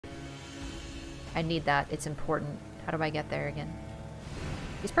I need that. It's important. How do I get there again?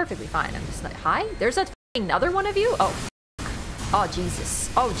 He's perfectly fine. I'm just like, hi? There's another one of you? Oh. Oh, Jesus.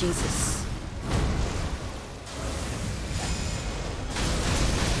 Oh, Jesus.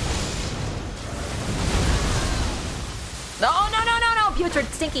 No, no, no, no, no! Putrid.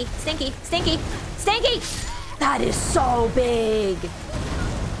 Stinky. Stinky. Stinky. Stinky! That is so big!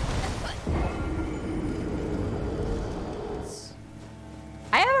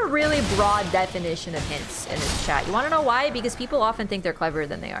 I have a really broad definition of hints in this chat. You want to know why? Because people often think they're cleverer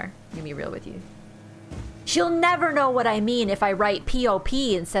than they are. I'm gonna be real with you. She'll never know what I mean if I write POP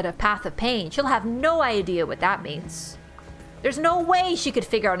instead of Path of Pain. She'll have no idea what that means. There's no way she could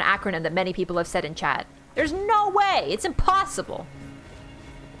figure out an acronym that many people have said in chat. There's no way! It's impossible!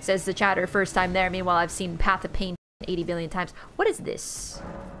 Says the chatter first time there. Meanwhile, I've seen Path of Pain 80 billion times. What is this?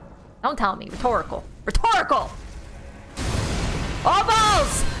 Don't tell me. Rhetorical. Rhetorical! Oh,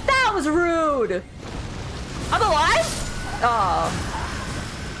 balls! That was rude! I'm alive? Oh.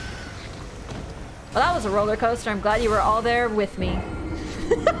 Well, that was a roller coaster. I'm glad you were all there with me.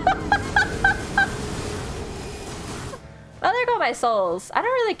 Well, there go my souls. I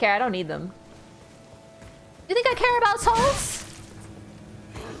don't really care. I don't need them. You think I care about souls?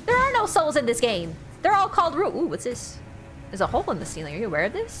 There are no souls in this game. They're all called root. Ooh, what's this? There's a hole in the ceiling. Are you aware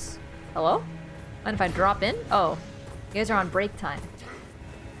of this? Hello? Mind if I drop in? Oh. You guys are on break time.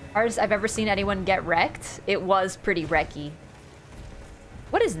 Hardest I've ever seen anyone get wrecked. It was pretty wrecky.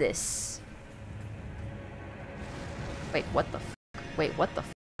 What is this? Wait, what the f? Wait, what the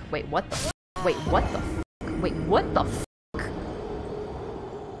f? Wait, what the f? Wait, what the f? Wait, what the f?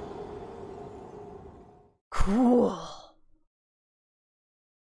 Cool.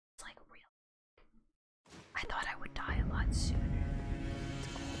 It's like real. I thought I would die a lot sooner.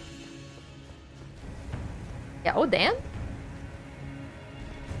 Yeah, oh damn.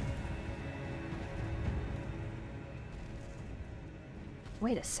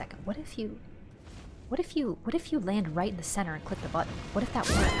 Wait a second. What if you land right in the center and click the button? What if that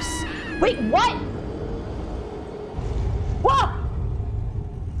works? Wait, what? Whoa!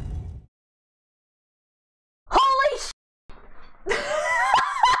 Holy sh!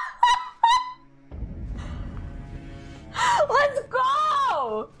 Let's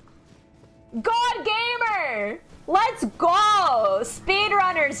go! God Gamer! Let's go!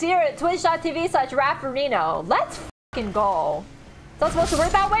 Speedrunners here at twitch.tv/Wraff. Let's fucking go. It's not supposed to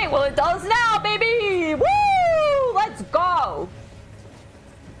work that way? Well, it does now, baby! Woo! Let's go!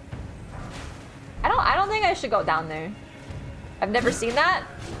 I don't think I should go down there. I've never seen that.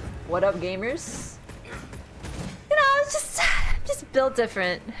 What up, gamers? You know, it's just built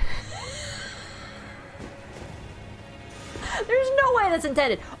different. There's no way that's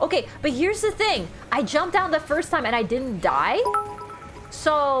intended. Okay, but here's the thing. I jumped down the first time and I didn't die.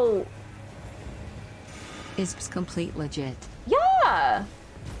 So... Is complete legit. Yeah!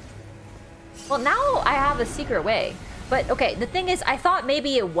 Well, now I have a secret way. But, okay, the thing is, I thought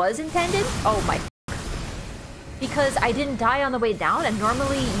maybe it was intended. Oh my... Because I didn't die on the way down, and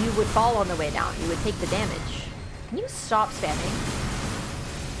normally you would fall on the way down. You would take the damage. Can you stop spamming?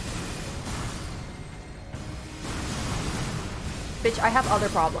 Bitch, I have other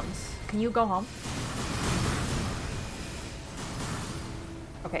problems. Can you go home?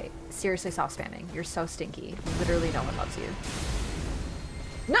 Okay, seriously stop spamming. You're so stinky. Literally no one loves you.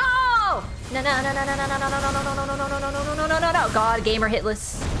 No! No, no, no, no, no, no, no, no, no, no, no, no, no, no, no, no, no, no, no, no. God, gamer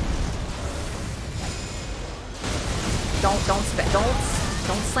hitless. Don't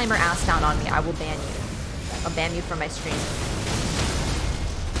slam your ass down on me. I will ban you. I'll ban you from my stream.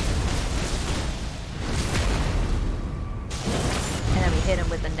 And then we hit him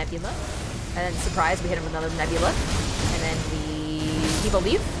with a nebula. And then surprise, we hit him with another nebula. And then people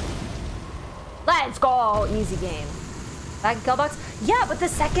leave. Let's go! Easy game. That kill box? Yeah, but the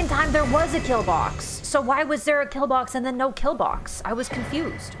second time there was a kill box. So why was there a kill box and then no kill box? I was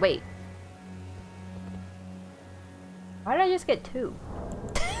confused. Wait. Why did I just get 2?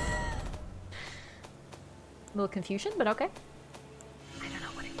 A little confusion, but okay. I don't know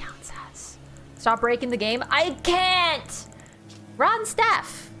what it counts as. Stop breaking the game. I can't! Ron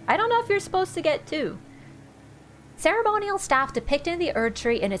staff. I don't know if you're supposed to get 2. Ceremonial staff depicting the Erd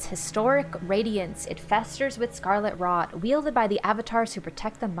Tree in its historic radiance. It festers with scarlet rot, wielded by the avatars who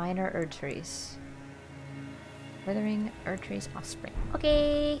protect the minor Erd Trees. Withering Erd Tree's offspring.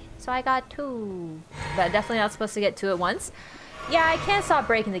 Okay, so I got 2. But definitely not supposed to get 2 at once. Yeah, I can't stop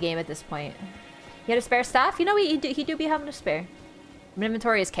breaking the game at this point. You had a spare staff? You know, he do be having a spare. My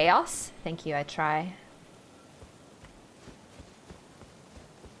inventory is chaos. Thank you, I try.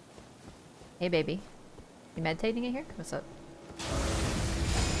 Hey, baby. You meditating in here? What's up?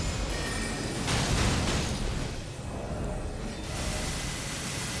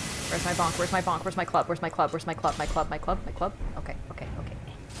 Where's my bonk? Where's my bonk? Where's my club? Where's my club? Where's my club? My club? My club? My club? Okay, okay, okay.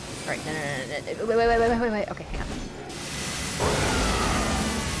 Alright, no. Wait. Okay, hang on.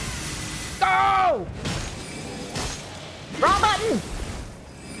 Go! Wrong button!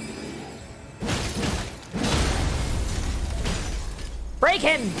 Break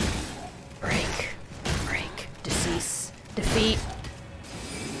him! Break. Decease. Defeat.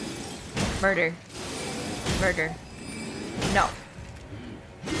 Murder. No.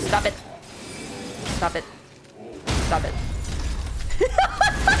 Stop it. Stop it.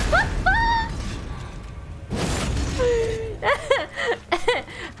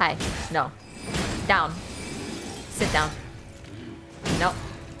 Hi. No. Down. Sit down. No.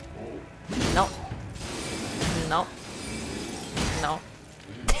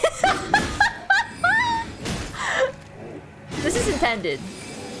 This is intended.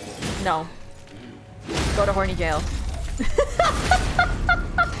 No. Go to horny jail.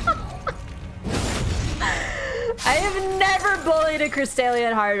 I have never bullied a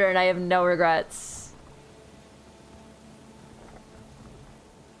Crystallian harder and I have no regrets.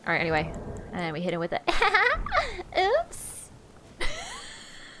 Alright, anyway. And we hit him with it. Oops.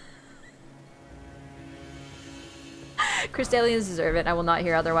 Crystallians deserve it. I will not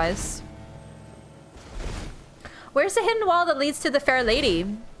hear otherwise. Where's the hidden wall that leads to the fair lady?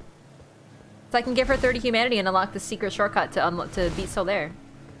 So I can give her 30 humanity and unlock the secret shortcut to beat Solaire.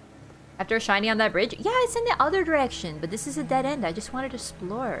 After a shiny on that bridge? Yeah, it's in the other direction, but this is a dead end. I just wanted to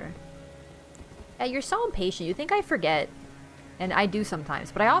explore. Yeah, you're so impatient. You think I forget. And I do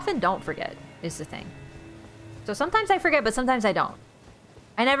sometimes, but I often don't forget, is the thing. So sometimes I forget, but sometimes I don't.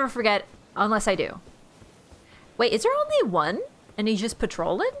 I never forget unless I do. Wait, is there only one? And he's just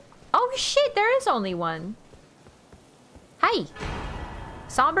patrolling? Oh shit, there is only one. Hi.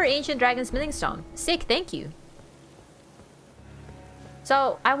 Somber Ancient Dragon Smithing Stone. Sick, thank you.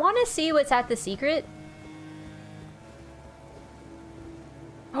 So, I want to see what's at the secret.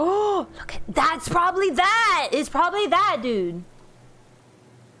 Oh, look at... That's probably that! It's probably that, dude.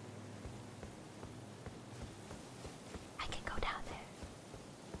 I can go down there.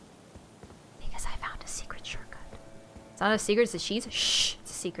 Because I found a secret shortcut. It's not a secret, it's a cheese. Shh,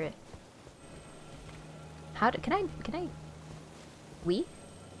 it's a secret. How do... Can I... We?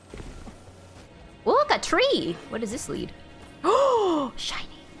 Oh, look, a tree! What does this lead? Oh, shiny.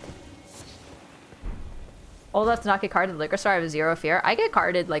 Old enough to not get carded liquor store. I have zero fear. I get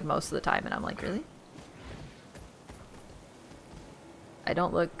carded like most of the time, and I'm like, really? I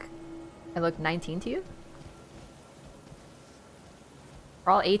don't look. I look 19 to you.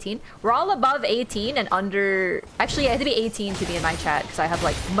 We're all 18. We're all above 18 and under. Actually, I have to be 18 to be in my chat because I have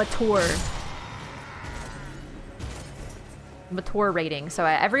like mature rating. So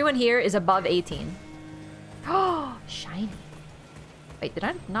everyone here is above 18. Oh, shiny. Wait, did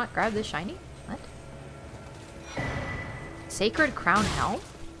I not grab this shiny? What? Sacred Crown Helm?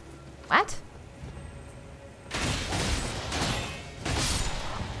 What?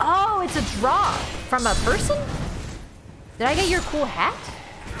 Oh, it's a drop from a person? Did I get your cool hat?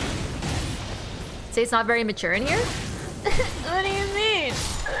 Say it's not very mature in here? What do you mean?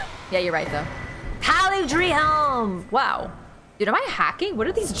 Yeah, you're right though. Haligtree Helm! Wow. Dude, am I hacking? What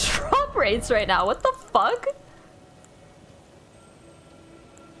are these drop rates right now? What the fuck?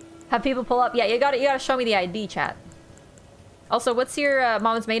 Have people pull up? Yeah, you gotta show me the ID, chat. Also, what's your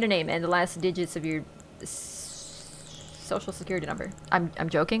mom's maiden name and the last digits of your social security number? I'm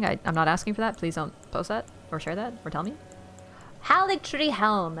joking. I'm not asking for that. Please don't post that or share that or tell me. Haligtree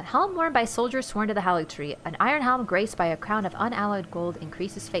Helm. Helm worn by soldiers sworn to the Haligtree. An iron helm graced by a crown of unalloyed gold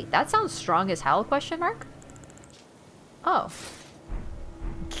increases fate. That sounds strong as hell, question mark? Oh.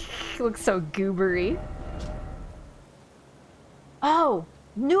 Looks so goobery. Oh!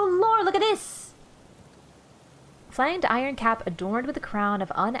 New lore! Look at this! Flanked iron cap adorned with a crown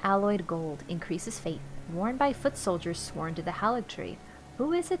of unalloyed gold increases faith. Worn by foot soldiers sworn to the Haligtree.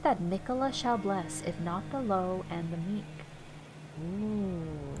 Who is it that Nicola shall bless, if not the low and the meek?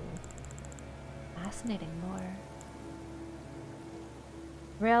 Ooh. Fascinating lore.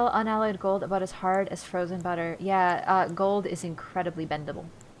 Real unalloyed gold about as hard as frozen butter. Yeah, gold is incredibly bendable.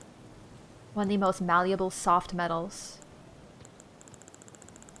 One of the most malleable soft metals.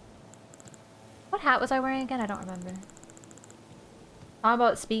 What hat was I wearing again? I don't remember. How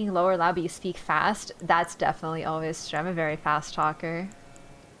about speaking low or loud but you speak fast? That's definitely always true. I'm a very fast talker.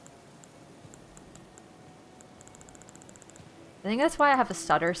 I think that's why I have a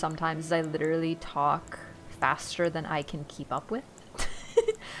stutter sometimes, is I literally talk faster than I can keep up with.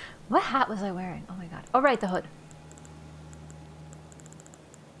 What hat was I wearing? Oh my god. Oh right, the hood.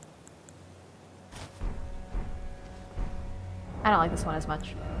 I don't like this one as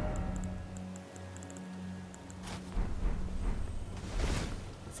much.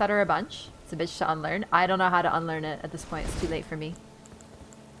 stutter a bunch. It's a bitch to unlearn. I don't know how to unlearn it at this point. It's too late for me.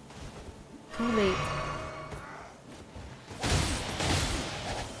 Too late.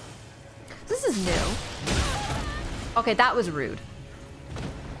 This is new. Okay, that was rude.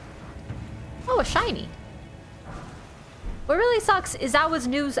 Oh, a shiny. What really sucks is that was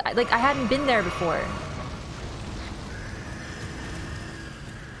news. Like, I hadn't been there before.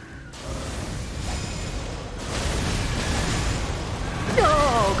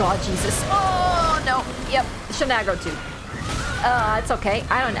 Oh god, Jesus. Oh no. Yep. Shouldn't aggro too. It's okay.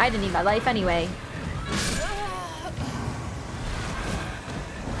 I didn't need my life anyway.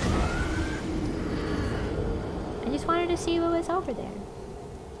 I just wanted to see what was over there.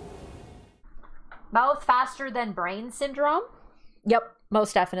 Mouth faster than brain syndrome? Yep,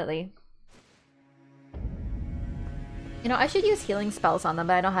 most definitely. You know, I should use healing spells on them,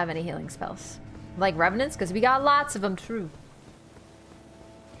 but I don't have any healing spells. Like revenants, because we got lots of them, true.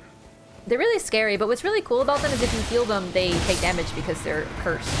 They're really scary, but what's really cool about them is if you heal them, they take damage because they're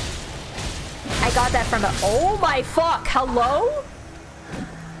cursed. I got that from a— oh my fuck! Hello?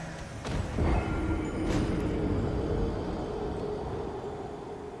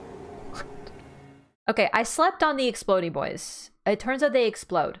 Okay, I slept on the exploding boys. It turns out they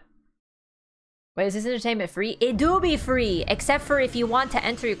explode. Wait, is this entertainment free? It do be free, except for if you want to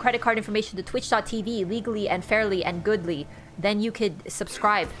enter your credit card information to twitch.tv legally and fairly and goodly, then you could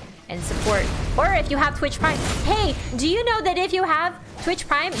subscribe and support. Or if you have Twitch Prime. Hey, do you know that if you have Twitch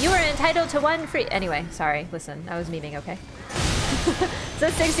Prime, you are entitled to one free— anyway, sorry, listen, I was memeing, okay? Is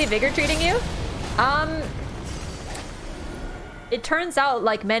that 60 Vigor treating you? It turns out,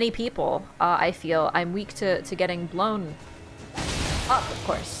 like many people, I feel, I'm weak to getting blown up, of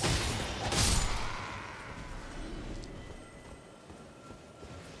course.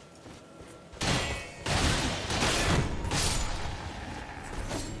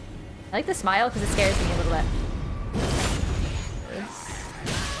 I like the smile because it scares me a little bit.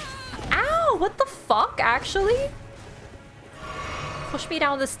 Ow! What the fuck, actually? Push me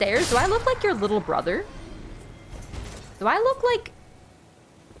down the stairs? Do I look like your little brother? Do I look like—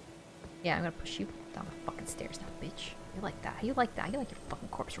 yeah, I'm gonna push you down the fucking stairs now, bitch. You like that? You like that? You like your fucking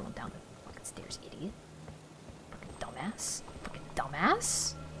corpse rolling down the fucking stairs, idiot. Fucking dumbass. Fucking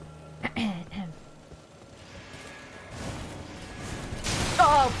dumbass.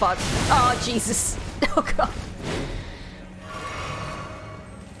 Oh, fuck. Oh, Jesus. Oh, God.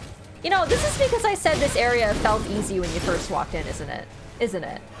 You know, this is because I said this area felt easy when you first walked in, isn't it? Isn't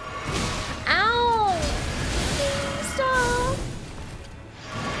it? Ow! Stop!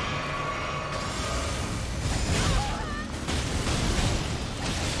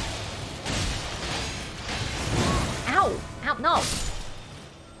 Ow! Ow, no!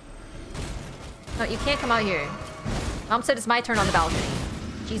 No, you can't come out here. Mom said it's my turn on the balcony.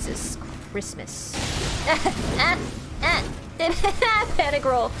 Jesus Christmas. Panic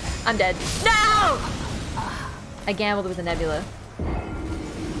roll. I'm dead. No! I gambled with a nebula.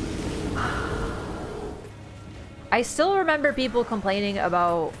 I still remember people complaining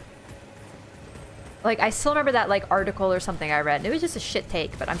about— like, I still remember that, like, article or something I read. And it was just a shit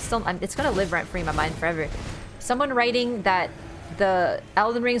take, but it's gonna live rent-free in my mind forever. Someone writing that the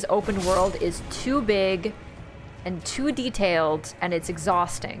Elden Ring's open world is too big and too detailed, and it's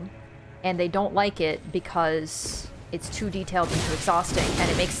exhausting. And they don't like it because it's too detailed and too exhausting,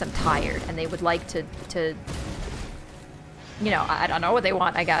 and it makes them tired. And they would like to you know, I don't know what they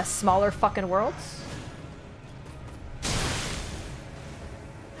want, I guess. Smaller fucking worlds?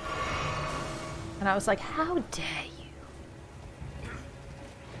 And I was like, how dare you?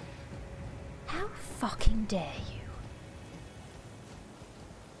 How fucking dare you?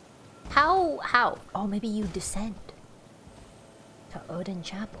 How? Oh, maybe you descend to Odin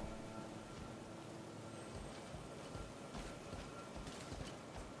Chapel.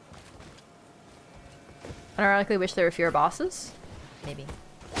 I ironically wish there were fewer bosses. Maybe.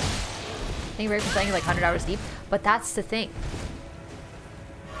 Thank you very much for playing like 100 hours deep. But that's the thing.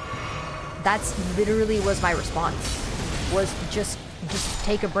 That's literally was my response. Was just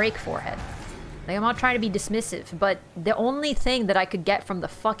take a break, forehead. Like, I'm not trying to be dismissive, but the only thing that I could get from the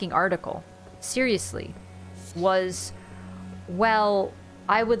fucking article, seriously, was, well,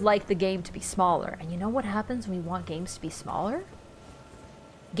 I would like the game to be smaller. And you know what happens when we want games to be smaller?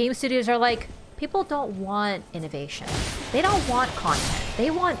 Game studios are like, people don't want innovation. They don't want content. They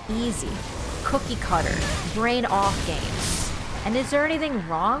want easy, cookie cutter, brain off games. And is there anything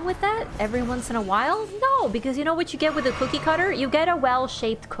wrong with that every once in a while? No, because you know what you get with a cookie cutter? You get a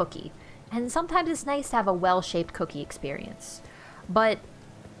well-shaped cookie. And sometimes it's nice to have a well-shaped cookie experience. But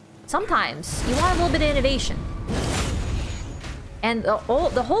sometimes you want a little bit of innovation. And the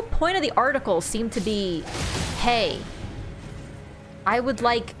whole point of the article seemed to be, hey, I would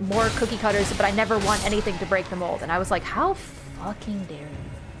like more cookie cutters, but I never want anything to break the mold. And I was like, how fucking dare you?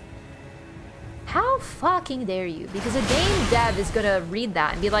 How fucking dare you? Because a game dev is gonna read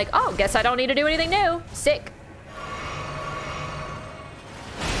that and be like, oh, guess I don't need to do anything new. Sick.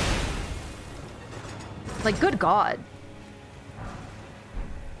 Like, good God.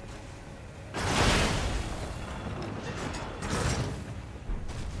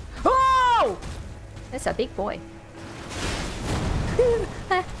 Oh! That's a big boy.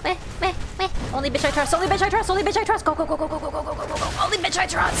 Only bitch I trust, only bitch I trust, only bitch I trust. Go, go, go, go, go, go, go, go, go, go, go. Only bitch I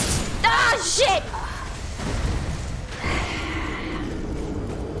trust. Ah, shit!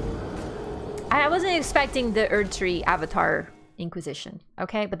 I wasn't expecting the Erdtree Avatar Inquisition,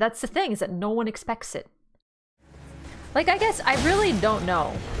 okay? But that's the thing, is that no one expects it. Like, I guess, I really don't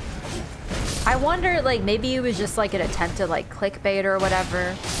know. I wonder, like, maybe it was just like an attempt to, like, clickbait or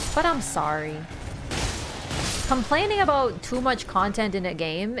whatever. But I'm sorry. Complaining about too much content in a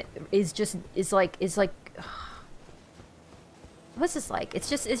game is like what's this like? It's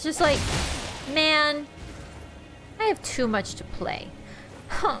just like, man, I have too much to play.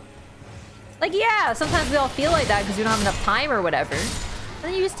 Huh. Like, yeah, sometimes we all feel like that because we don't have enough time or whatever. And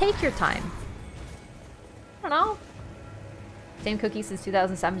then you just take your time. I don't know. Same cookie since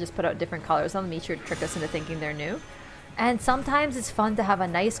 2007, just put out different colors on them, each year to trick us into thinking they're new. And sometimes it's fun to have a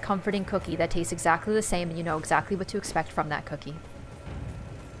nice, comforting cookie that tastes exactly the same and you know exactly what to expect from that cookie.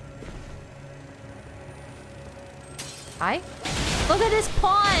 Hi? Look at this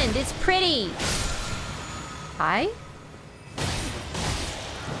pond! It's pretty! Hi?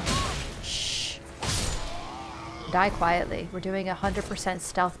 Shh. Die quietly. We're doing a 100%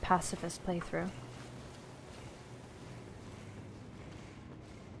 stealth pacifist playthrough.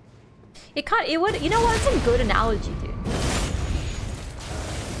 It would, you know what? It's a good analogy, dude.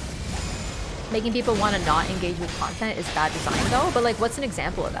 Making people want to not engage with content is bad design, though. But like, what's an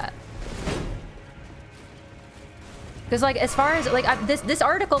example of that? Because like, as far as like this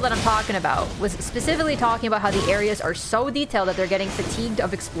article that I'm talking about was specifically talking about how the areas are so detailed that they're getting fatigued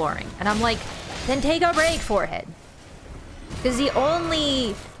of exploring, and I'm like, then take a break, forehead. Because the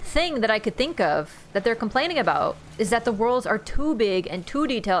only thing that I could think of that they're complaining about is that the worlds are too big and too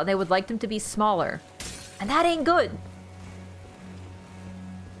detailed and they would like them to be smaller. And that ain't good.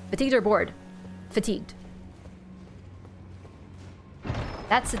 Fatigued or bored? Fatigued.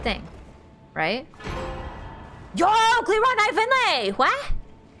 That's the thing, right? Yo, clear on knife inlay! What?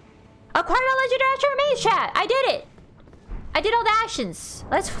 Acquired a legendary action remains, chat! I did it! I did all the actions.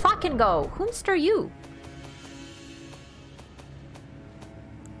 Let's fucking go. Whomst are you?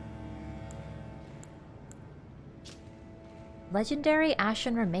 Legendary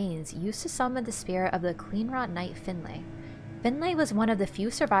Ashen Remains used to summon the spirit of the Cleanrot Knight Finlay. Finlay was one of the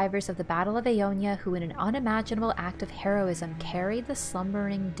few survivors of the Battle of Aeonia who in an unimaginable act of heroism carried the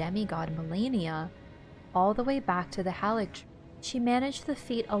slumbering demigod Melania all the way back to the Halig. She managed the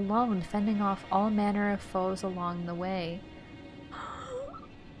feat alone, fending off all manner of foes along the way.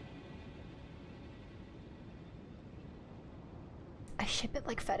 I ship it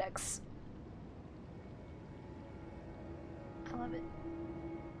like FedEx. I love it.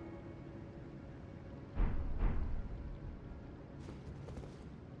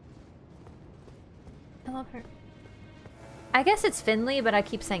 I love her. I guess it's Finley, but I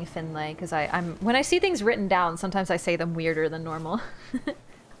keep saying Finlay because I'm when I see things written down, sometimes I say them weirder than normal.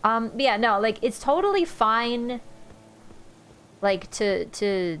 But yeah, no, like it's totally fine. Like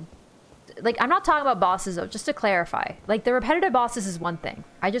like I'm not talking about bosses though, just to clarify. Like the repetitive bosses is one thing.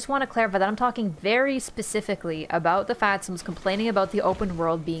 I just want to clarify that I'm talking very specifically about the fact someone's complaining about the open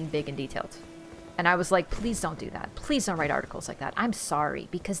world being big and detailed. And I was like, please don't do that. Please don't write articles like that. I'm sorry,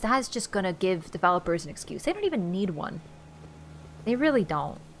 because that's just gonna give developers an excuse. They don't even need one. They really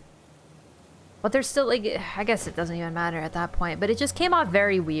don't. But they're still like, I guess it doesn't even matter at that point, but it just came off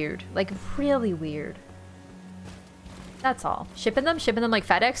very weird. Like really weird. That's all. Shipping them like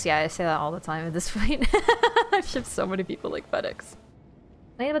FedEx? Yeah, I say that all the time at this point. I've shipped so many people like FedEx.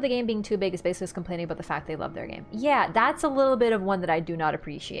 Complaining about the game being too big is basically just complaining about the fact they love their game. Yeah, that's a little bit of one that I do not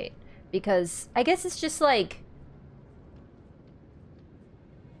appreciate. Because I guess it's just like...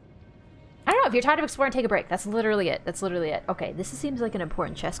 I don't know, if you're tired of exploring, take a break. That's literally it. That's literally it. Okay, this seems like an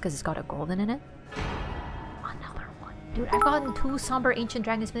important chest because it's got a golden in it. Another one. Dude, I've gotten 2 Somber Ancient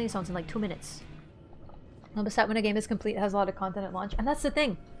Dragon Smithing Stones in like 2 minutes. I'm upset when a game is complete, it has a lot of content at launch. And that's the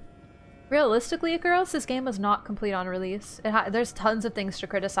thing. Realistically, girls, this game was not complete on release. There's tons of things to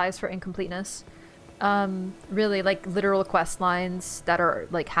criticize for incompleteness. Really, like, literal quest lines that are,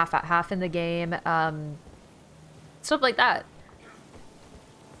 like, half in the game. Stuff like that.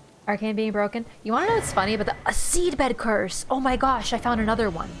 Arcane being broken. You want to know what's funny about a seedbed curse? Oh my gosh, I found another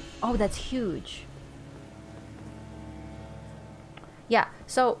one. Oh, that's huge. Yeah,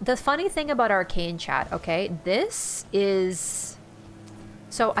 so the funny thing about Arcane chat, okay, this is...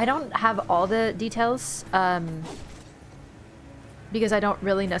 So I don't have all the details, because I don't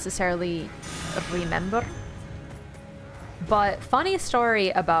really necessarily remember. But funny story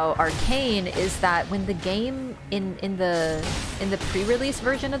about Arcane is that when the game in the pre-release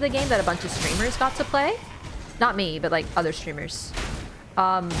version of the game that a bunch of streamers got to play, not me, but like other streamers,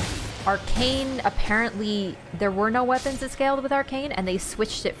 Arcane, apparently there were no weapons that scaled with Arcane, and they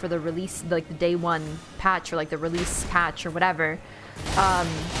switched it for the release, like the day one patch or like the release patch or whatever.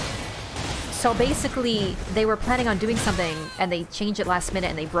 So basically they were planning on doing something and they changed it last minute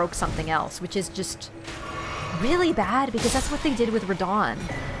and they broke something else, which is just really bad because that's what they did with Radon.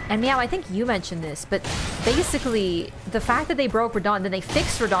 And Meow, I think you mentioned this, but basically the fact that they broke Radon, then they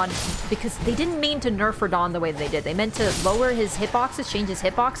fixed Radon because they didn't mean to nerf Radon the way that they did. They meant to lower his hitboxes, change his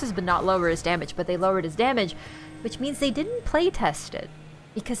hitboxes, but not lower his damage. But they lowered his damage, which means they didn't playtest it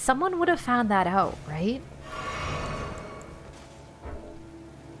because someone would have found that out, right?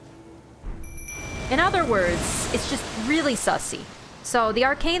 In other words, it's just really sussy. So the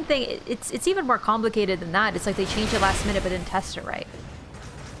Arcane thing, it's even more complicated than that. It's like they changed it last minute but didn't test it right.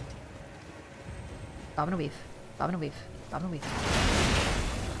 Bobbin' a weave. Bobbin' a weave. Bobbin' a weave.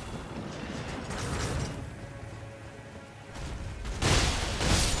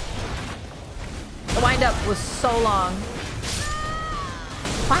 The wind-up was so long.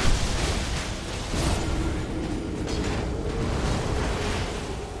 What?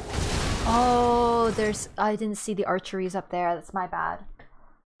 Oh, there's... I didn't see the archeries up there. That's my bad.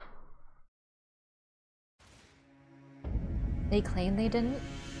 They claim they didn't?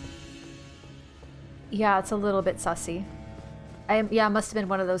 Yeah, it's a little bit sussy. Yeah, it must have been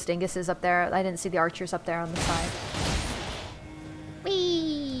one of those dinguses up there. I didn't see the archers up there on the side.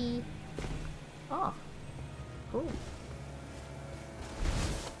 Whee! Oh. Cool.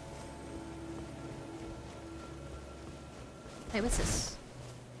 Hey, what's this?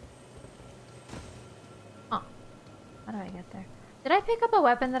 Oh. How did I get there? Did I pick up a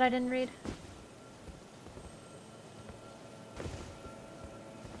weapon that I didn't read?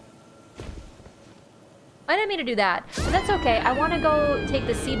 I didn't mean to do that, but that's okay. I want to go take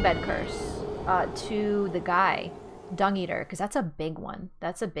the seedbed curse to the guy, Dung Eater, because that's a big one.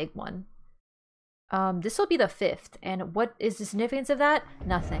 That's a big one. This will be the 5th, and what is the significance of that?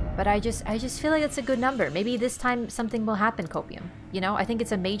 Nothing. But I just feel like it's a good number. Maybe this time something will happen, Copium. You know, I think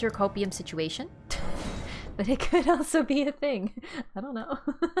it's a major Copium situation, but it could also be a thing. I don't know.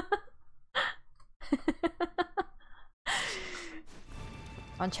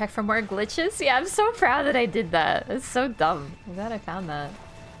 On check for more glitches? Yeah, I'm so proud that I did that. It's so dumb. I'm glad I found that.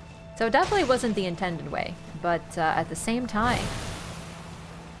 So it definitely wasn't the intended way, but at the same time,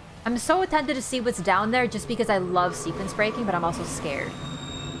 I'm so tempted to see what's down there just because I love sequence breaking, but I'm also scared.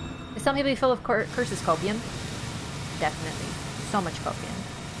 Is some people full of curses, Copium? Definitely. So much Copium.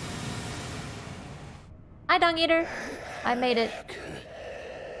 Hi, Dung Eater. I made it.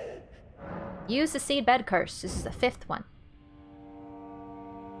 Use the seedbed curse. This is the 5th one.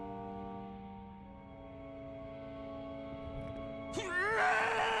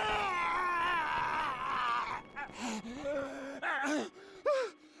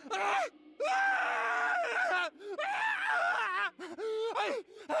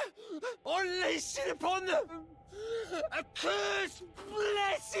 Unleash it upon them! A curse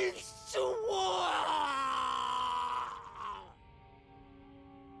blessings to war!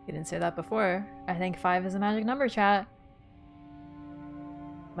 You didn't say that before. I think 5 is a magic number, chat.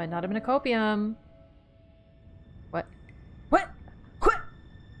 Might not have been a Copium. What? What? What?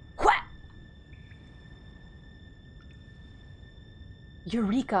 What?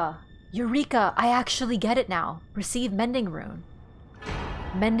 Eureka! Eureka! I actually get it now. Receive Mending Rune.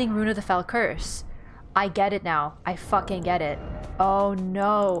 Mending Rune of the Fell Curse. I get it now. I fucking get it. Oh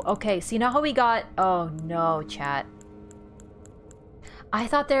no. Okay, so you know how we got... Oh no, chat. I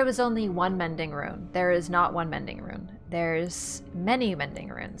thought there was only one Mending Rune. There is not one Mending Rune. There's many Mending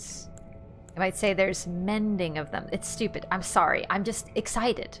Runes. I might say there's mending of them. It's stupid. I'm sorry. I'm just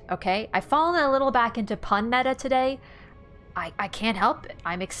excited, okay? I've fallen a little back into pun meta today. I can't help it.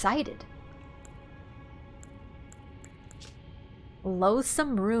 I'm excited.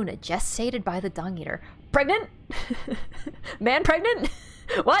 Loathsome Rune, gestated by the Dung Eater. Pregnant? Man pregnant?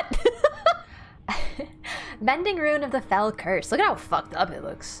 What? Mending Rune of the Fell Curse. Look at how fucked up it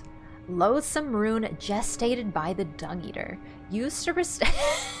looks. Loathsome Rune, gestated by the Dung Eater. Used to restore...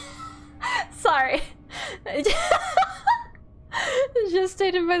 Sorry.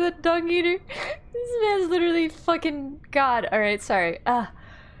 Gestated by the dung eater. This man's literally fucking god. Alright, sorry.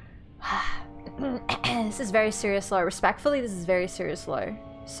 This is very serious lore. Respectfully, this is very serious lore.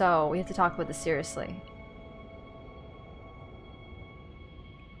 So, we have to talk about this seriously.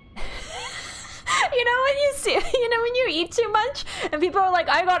 You know when you see, you know when you eat too much and people are like,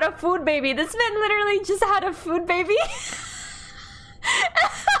 I got a food baby. This man literally just had a food baby.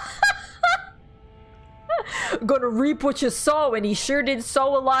 Gonna reap what you sow, and he sure did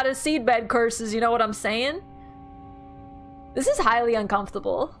sow a lot of seedbed curses, you know what I'm saying? This is highly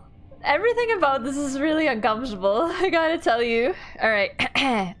uncomfortable. Everything about this is really uncomfortable, I gotta tell you. Alright,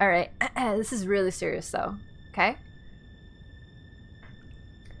 alright. This is really serious though, okay?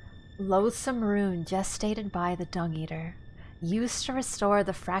 Loathsome rune gestated by the Dung Eater, used to restore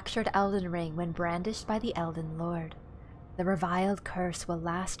the fractured Elden ring when brandished by the Elden Lord. The reviled curse will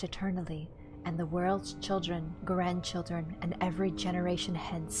last eternally, and the world's children, grandchildren, and every generation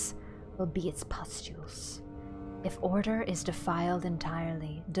hence will be its pustules. If order is defiled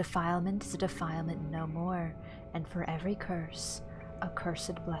entirely, defilement is a defilement no more, and for every curse, a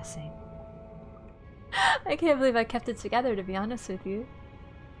cursed blessing. I can't believe I kept it together, to be honest with you.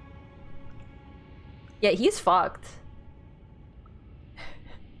 Yeah, he's fucked.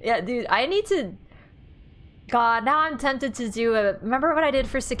 Yeah, dude, I need to... God, now I'm tempted to do a... Remember what I did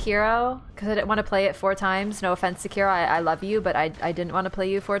for Sekiro? Because I didn't want to play it 4 times. No offense, Sekiro, I love you, but I didn't want to play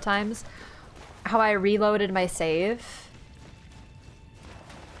you 4 times. How I reloaded my save.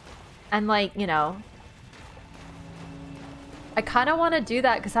 And like, you know... I kind of want to do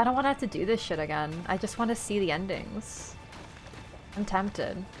that because I don't want to have to do this shit again. I just want to see the endings. I'm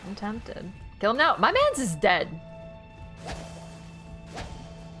tempted. I'm tempted. Kill him now. My man's is dead.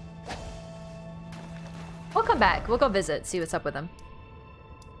 We'll come back. We'll go visit, see what's up with him.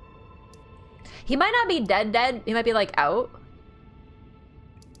 He might not be dead. He might be like out.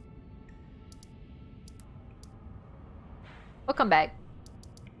 We'll come back.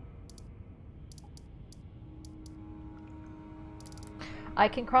 I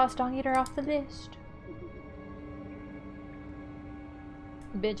can cross Dung Eater off the list.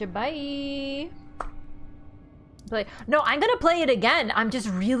 Bitch, bye. No, I'm gonna play it again. I'm just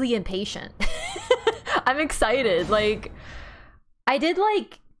really impatient. I'm excited. Like, I did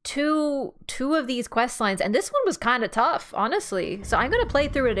like two of these quest lines, and this one was kind of tough, honestly. So I'm gonna play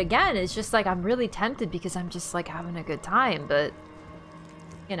through it again. It's just like I'm really tempted because I'm just like having a good time, but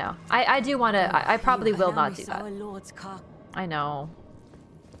you know, I do want to. I probably will not do that. I know.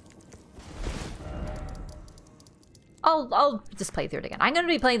 I'll just play through it again. I'm gonna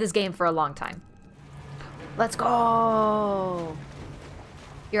be playing this game for a long time. Let's go.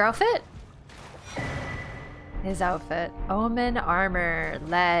 Your outfit? His outfit. Omen armor.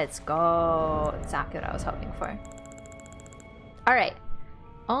 Let's go. Exactly what I was hoping for. Alright.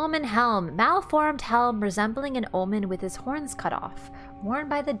 Omen helm. Malformed helm resembling an omen with his horns cut off. Worn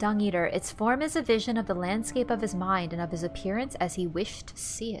by the Dung Eater, its form is a vision of the landscape of his mind and of his appearance as he wished to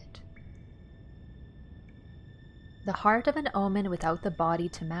see it. The heart of an omen without the body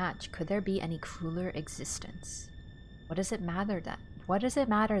to match. Could there be any crueler existence? What does it matter then? What does it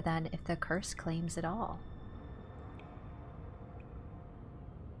matter then if the curse claims it all?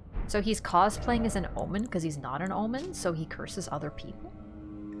 So he's cosplaying as an omen because he's not an omen, so he curses other people?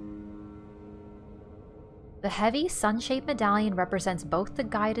 The heavy sun-shaped medallion represents both the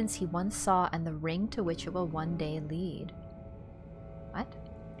guidance he once saw and the ring to which it will one day lead. What?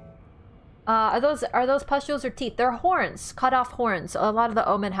 Are those pustules or teeth? They're horns, cut off horns. A lot of the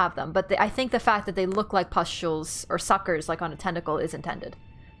omen have them, but I think the fact that they look like pustules or suckers, like on a tentacle, is intended.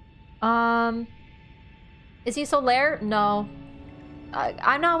 Is he Solaire? No.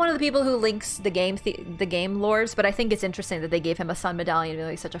 I'm not one of the people who links the game lores, but I think it's interesting that they gave him a sun medallion, even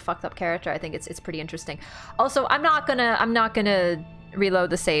though he's such a fucked up character. I think it's pretty interesting. Also, I'm not gonna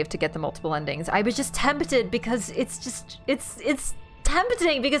reload the save to get the multiple endings. I was just tempted because it's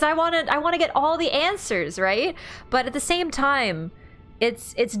tempting because I want to get all the answers, right? But at the same time,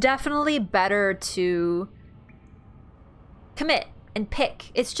 it's definitely better to commit and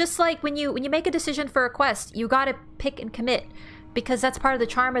pick. It's just like when you make a decision for a quest, you gotta pick and commit because that's part of the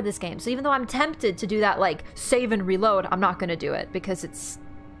charm of this game. So even though I'm tempted to do that, like save and reload, I'm not gonna do it because it's,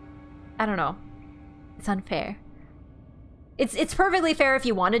 I don't know, it's unfair. It's perfectly fair if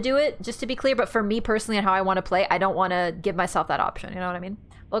you want to do it, just to be clear, but for me personally and how I want to play, I don't want to give myself that option, you know what I mean?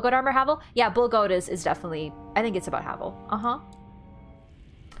 Bull Goat Armor Havel? Yeah, Bull Goat is definitely, I think it's about Havel. Uh-huh.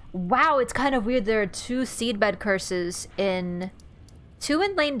 Wow, it's kind of weird. There are 2 seedbed curses in... 2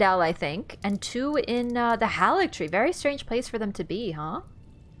 in Lane-Dell, I think, and 2 in the Halleck Tree. Very strange place for them to be, huh?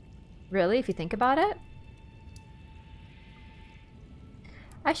 Really, if you think about it?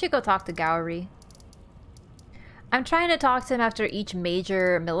 I should go talk to Gowry. I'm trying to talk to him after each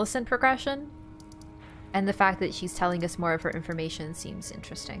major Millicent progression. And the fact that she's telling us more of her information seems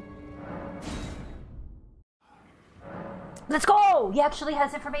interesting. Let's go! He actually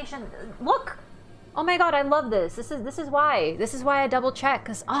has information. Look! Oh my god, I love this. This is why. This is why I double check,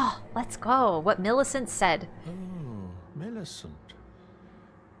 because let's go. What Millicent said. Oh, Millicent.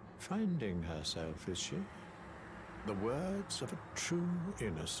 Finding herself, is she? The words of a true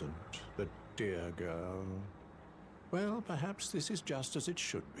innocent, the dear girl. Well, perhaps this is just as it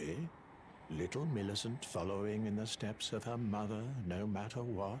should be. Little Millicent following in the steps of her mother, no matter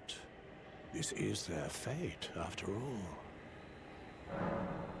what. This is their fate, after all.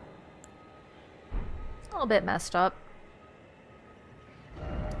 A little bit messed up.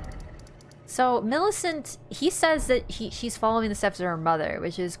 So Millicent, he says that she's following the steps of her mother,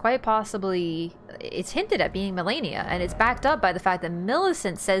 which is quite possibly, it's hinted at being Melania, and it's backed up by the fact that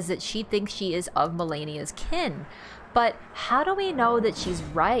Millicent says that she thinks she is of Melania's kin. But how do we know that she's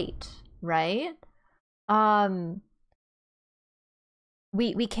right? Right?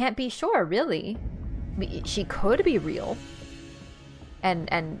 We can't be sure, really. She could be real.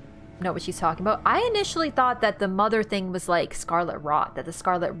 And know what she's talking about. I initially thought that the mother thing was like scarlet rot, that the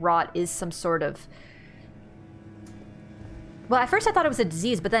scarlet rot is some sort of... Well, at first I thought it was a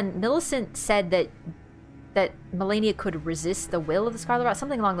disease, but then Millicent said that Melania could resist the will of the scarlet rot,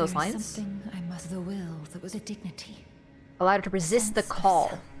 something along those lines. Something I must the will that was a dignity. Allowed her to resist the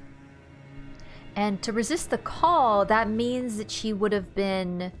call. And to resist the call, that means that she would have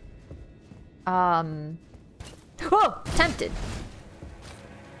been tempted.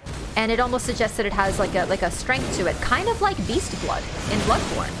 And it almost suggests that it has like a strength to it, kind of like beast blood in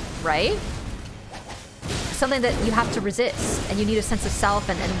Bloodborne, right? Something that you have to resist, and you need a sense of self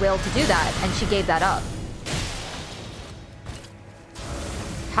and will to do that, and she gave that up.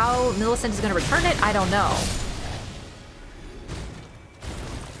 How Millicent is going to return it, I don't know.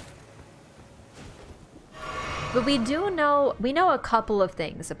 But we know a couple of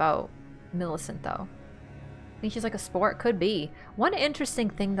things about Millicent, though. I think she's like a sport, could be. One interesting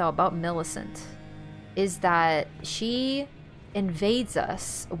thing, though, about Millicent is that she invades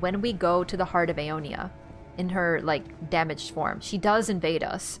us when we go to the heart of Aeonia in her, like, damaged form. She does invade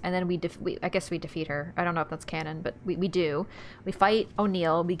us, and then I guess we defeat her. I don't know if that's canon, but we do. We fight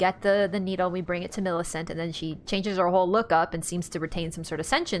O'Neill, we get the needle, we bring it to Millicent, and then she changes her whole look up and seems to retain some sort of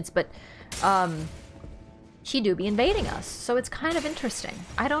sentience, but, she do be invading us, so it's kind of interesting.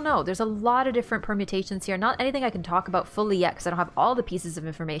 I don't know. There's a lot of different permutations here. Not anything I can talk about fully yet because I don't have all the pieces of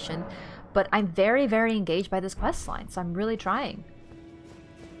information, but I'm very, very engaged by this quest line, so I'm really trying.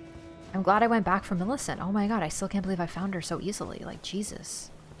 I'm glad I went back for Millicent. Oh my god, I still can't believe I found her so easily. Like,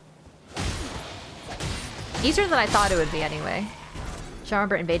 Jesus. Easier than I thought it would be anyway. I don't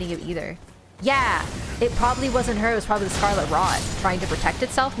remember invading you either. Yeah, it probably wasn't her, it was probably the Scarlet Rot trying to protect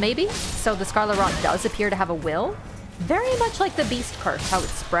itself, maybe? So the Scarlet Rot does appear to have a will. Very much like the Beast Curse, how it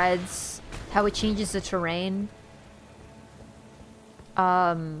spreads, how it changes the terrain.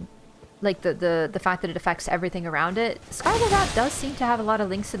 Like the fact that it affects everything around it. Scarlet Rot does seem to have a lot of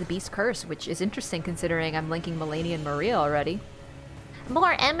links to the Beast Curse, which is interesting considering I'm linking Melania and Maria already.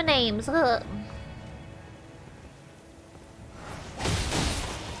 More M-names, ugh.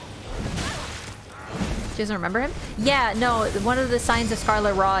 She doesn't remember him? Yeah, no, one of the signs of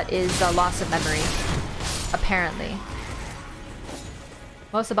Scarlet Rot is loss of memory. Apparently.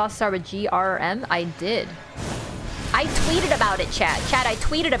 Most of the bosses start with G, R, or M? I did. I tweeted about it, chat. Chat, I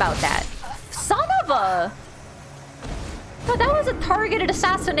tweeted about that. Son of a... No, that was a targeted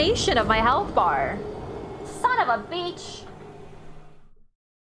assassination of my health bar. Son of a bitch.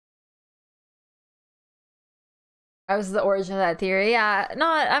 That was the origin of that theory. Yeah, no,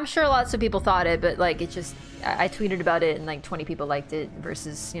 I'm sure lots of people thought it, but like it just, I tweeted about it and like 20 people liked it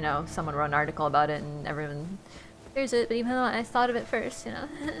versus, you know, someone wrote an article about it and everyone hears it, but even though I thought of it first, you know.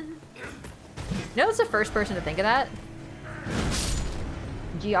 You know who's the first person to think of that?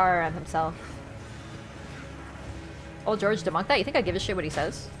 GRM himself. Old George debunked that? You think I give a shit what he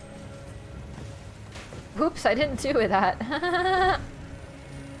says? Oops, I didn't do that.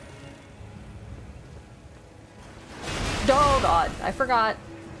 Oh god, I forgot.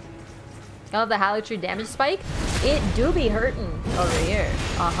 Oh, the Halotry damage spike? It do be hurting over here.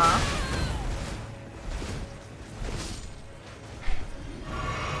 Uh-huh.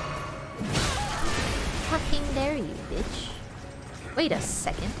 Fucking dare you, bitch. Wait a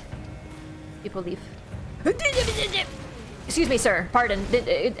second. People leave. Excuse me, sir. Pardon.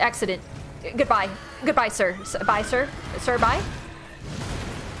 Accident. Goodbye. Goodbye, sir. Bye, sir. Sir, bye.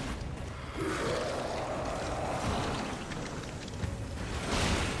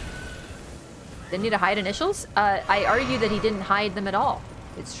 Didn't need to hide initials? I argue that he didn't hide them at all.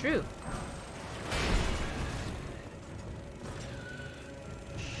 It's true.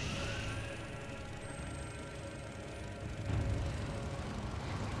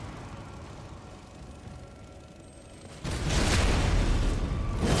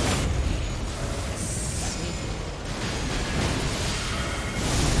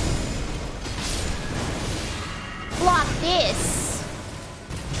 Block this!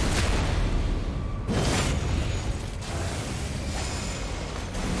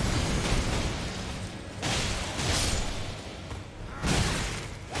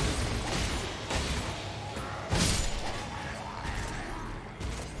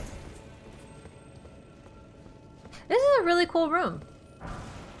 This is a really cool room.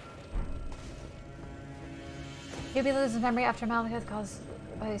 Maybe loses memory after Malekith caused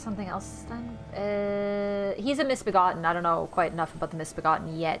by something else then? He's a misbegotten. I don't know quite enough about the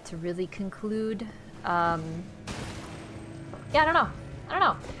misbegotten yet to really conclude. Yeah, I don't know.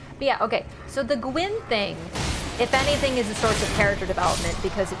 But yeah, okay. So the Gwyn thing, if anything, is a source of character development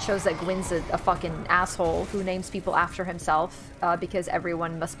because it shows that Gwyn's a fucking asshole who names people after himself because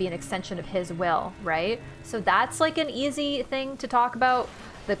everyone must be an extension of his will, right? So that's like an easy thing to talk about.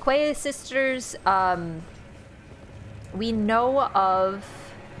 The Quay sisters, we know of...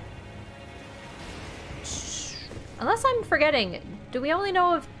 Unless I'm forgetting, do we only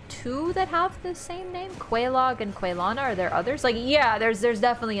know of 2 that have the same name? Quelaag and Quaylana? Are there others? Like, yeah, there's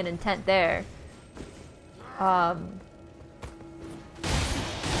definitely an intent there. But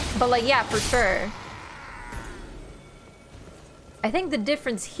like, yeah, for sure. I think the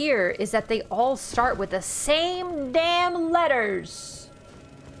difference here is that they all start with the same damn letters.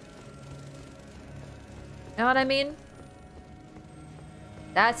 Know what I mean?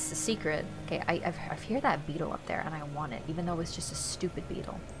 That's the secret. Okay, I hear that beetle up there and I want it, even though it's just a stupid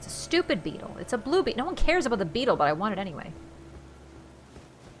beetle. It's a stupid beetle. It's a blue beetle. No one cares about the beetle, but I want it anyway.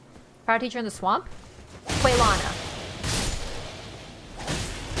 Power teacher in the swamp? Quaylana.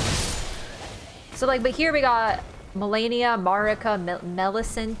 So like, but here we got Melania, Marika,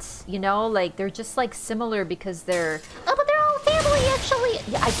 Millicent, you know, like they're just like similar because they're... Oh, but they're all family actually!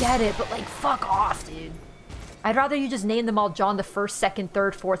 Yeah, I get it, but like, fuck off, dude. I'd rather you just name them all John the 1st, 2nd,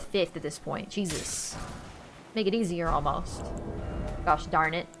 3rd, 4th, 5th at this point. Jesus. Make it easier, almost. Gosh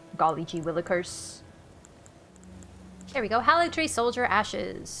darn it. Golly gee willikers. There we go. Haligtree Soldier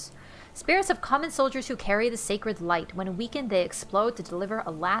Ashes. Spirits of common soldiers who carry the sacred light. When weakened, they explode to deliver a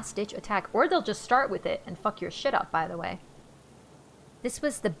last-ditch attack. Or they'll just start with it and fuck your shit up, by the way. This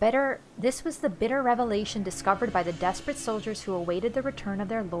was the bitter revelation discovered by the desperate soldiers who awaited the return of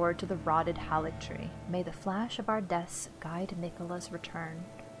their lord to the rotted Haligtree. May the flash of our deaths guide Nicola's return.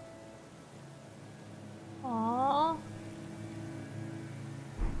 Aww.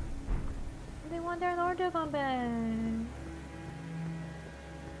 They want their lord to come back.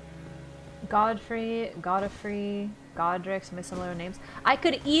 Godfrey, Godric, some similar names. I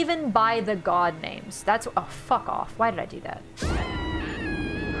could even buy the god names. That's... Oh, fuck off. Why did I do that?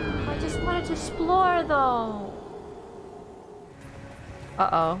 I just wanted to explore, though.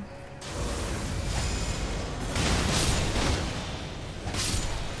 Uh-oh.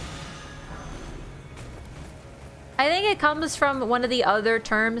 I think it comes from one of the other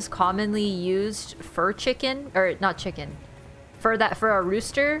terms commonly used for chicken, or not chicken, for a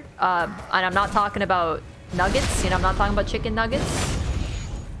rooster. And I'm not talking about nuggets, you know, I'm not talking about chicken nuggets.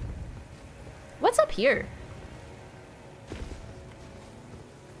 What's up here?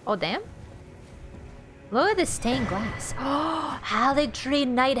 Oh, damn. Look at this stained glass. Oh, Haligtree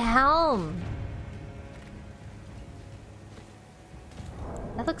Knight Helm.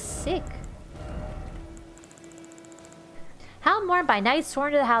 That looks sick. Helm worn by knights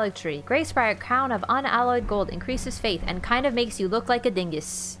sworn to the Haligtree. Graced by a crown of unalloyed gold, increases faith and kind of makes you look like a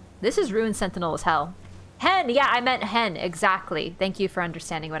dingus. This is Ruin Sentinel as hell. Hen! Yeah, I meant hen. Exactly. Thank you for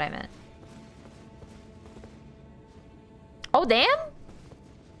understanding what I meant. Oh, damn!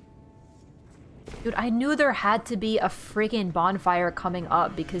 Dude, I knew there had to be a friggin' bonfire coming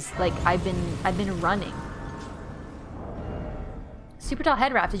up because, like, I've been running. Super tall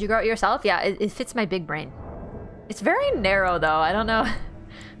head wrap. Did you grow it yourself? Yeah, it fits my big brain. It's very narrow, though. I don't know. I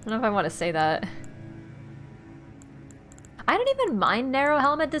don't know if I want to say that. I don't even mind narrow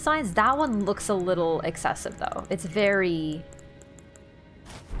helmet designs. That one looks a little excessive, though. It's very...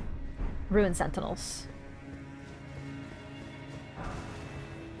 Ruin Sentinels.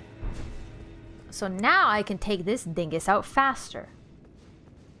 So now I can take this dingus out faster.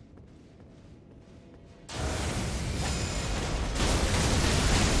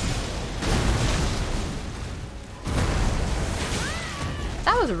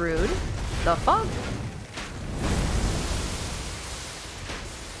 That was rude. The fuck?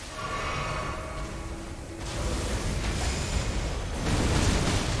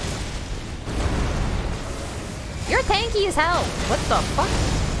 You're tanky as hell. What the fuck?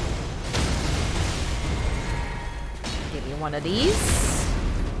 Give me one of these.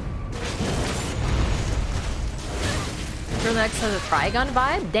 You're next to the Trigun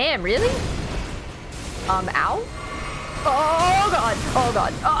vibe? Damn, really? Ow? Oh god! Oh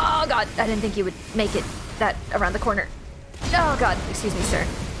god! Oh god! I didn't think you would make it that around the corner. Oh god! Excuse me, sir.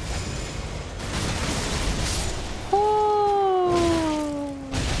 Oh.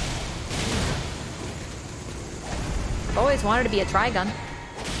 Always wanted to be a Trigun.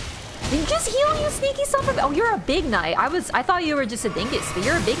 Did you just heal, you sneaky son of a... Oh, you're a big knight. I thought you were just a dingus, but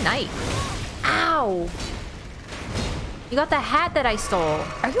you're a big knight. Ow! You got the hat that I stole.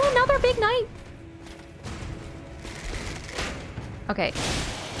 Are you another big knight? Okay.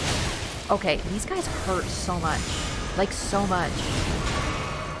 Okay, these guys hurt so much. Like, so much.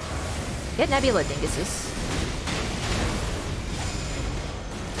 Get Nebula, dinguses.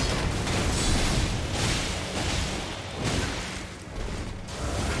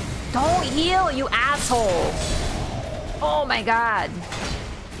 Don't heal, you asshole! Oh my god.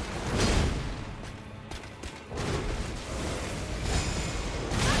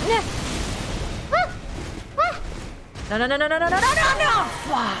 No, no, no, no, no, no, no, no, no, no!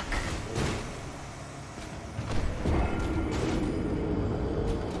 Fuck!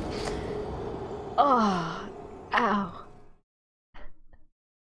 Oh, ow.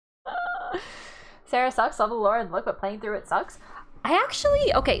 Sarah sucks, love the lore and look, but playing through it sucks. I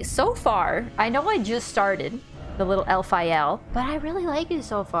actually, okay, so far, I know I just started the little LFIL, but I really like it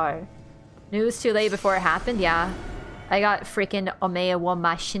so far. Knew it was too late before it happened, yeah. I got freaking Omeya wa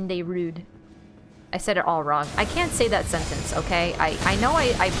mashinde rude. I said it all wrong. I can't say that sentence, okay? I know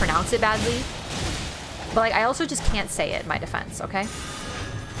I pronounce it badly, but like I also just can't say it in my defense, okay?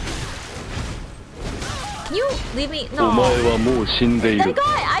 Can you leave me? No.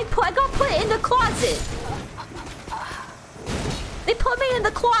 I got put in the closet. They put me in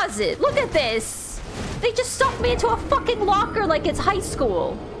the closet. Look at this. They just stuffed me into a fucking locker like it's high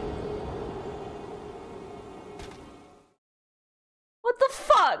school. What the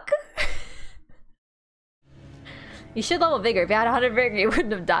fuck? You should level Vigor. If you had 100 Vigor, you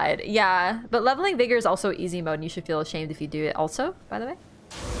wouldn't have died. Yeah, but leveling Vigor is also easy mode, and you should feel ashamed if you do it also, by the way.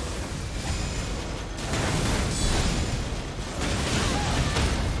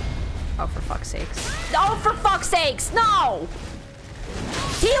 Oh, for fuck's sakes. Oh, for fuck's sakes! No!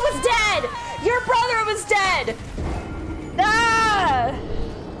 He was dead! Your brother was dead! Ah!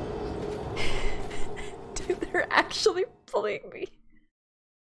 Dude, they're actually pulling me.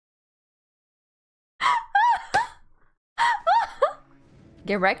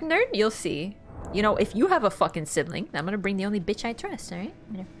 Get wrecked, nerd? You'll see. You know, if you have a fucking sibling, I'm gonna bring the only bitch I trust, alright?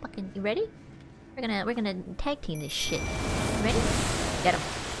 I'm gonna fucking... You ready? We're gonna tag team this shit. You ready? Get him.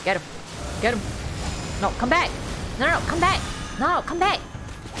 Get him. Get him. No, come back. No, no, come back. No, come back.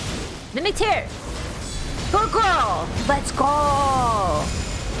 Mimic tear. Good girl. Let's go.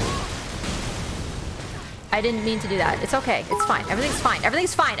 I didn't mean to do that. It's okay. It's fine. Everything's fine.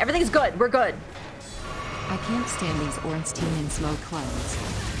 Everything's fine. Everything's good. We're good. I can't stand these Ornstein and smoke clones.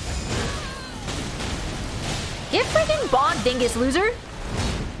 Get freaking bombed, dingus loser!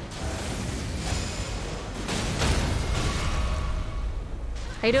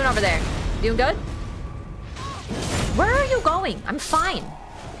 How you doing over there? Doing good? Where are you going? I'm fine.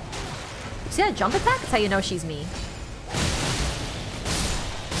 See that jump attack? That's how you know she's me.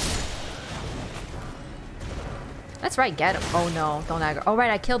 That's right, get him. Oh no, don't aggro. Oh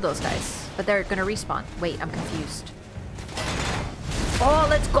right, I killed those guys. But they're gonna respawn. Wait, I'm confused. Oh,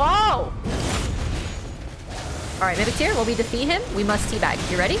 let's go! Alright, Mimic Tear, will we defeat him? We must teabag.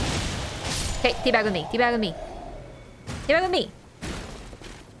 You ready? Okay, teabag with me. Teabag with me. Teabag with me.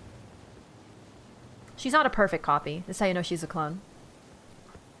 She's not a perfect copy. This is how you know she's a clone.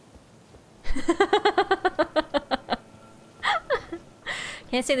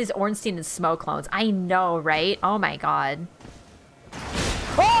 Can't say these Ornstein and Smoke clones. I know, right? Oh my god.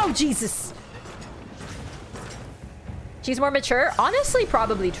 Oh, Jesus! She's more mature? Honestly,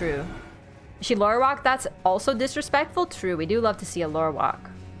 probably true. She lore walk? That's also disrespectful? True, we do love to see a lore walk.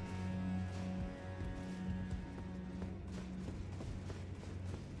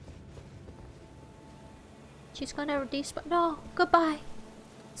 She's gonna despawn. No, goodbye,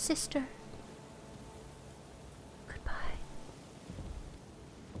 sister. Goodbye.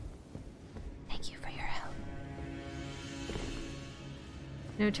 Thank you for your help.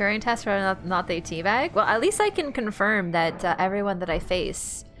 New Turing test for not the teabag? Well, at least I can confirm that everyone that I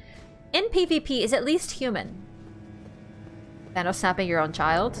face in PvP is at least human. Thanos snapping your own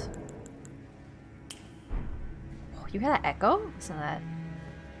child. Oh, you hear that echo? Listen to that.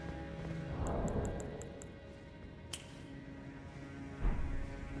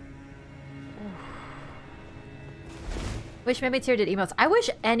 Wish Mimi Tier did emotes. I wish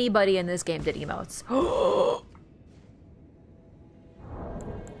anybody in this game did emotes.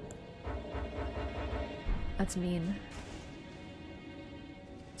 That's mean.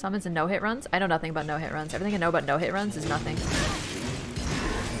 Summons and no-hit runs? I know nothing about no-hit runs. Everything I know about no-hit runs is nothing.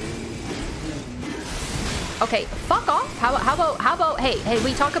 Okay, fuck off. How about, hey,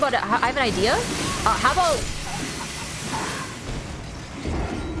 we talk about it. I have an idea. How about...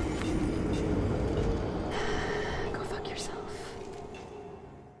 Go fuck yourself.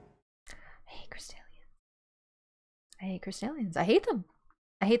 I hate Crystallians. I hate Crystallians. I hate them.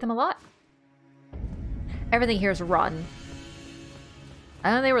 I hate them a lot. Everything here is rotten. I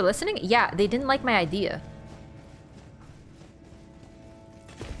don't know they were listening? Yeah, they didn't like my idea.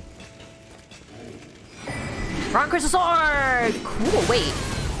 Wrong crystal sword! Cool, wait.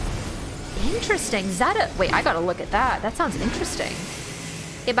 Interesting. Is that a... Wait, I gotta look at that. That sounds interesting.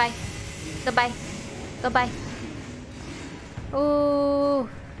 Okay, bye. Goodbye. Goodbye. Oh.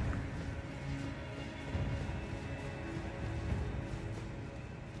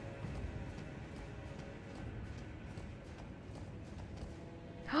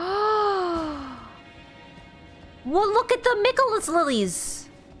 Well, look at the Nicholas lilies.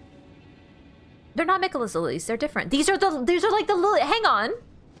 They're not Nicholas lilies. They're different. These are like the lily. Hang on.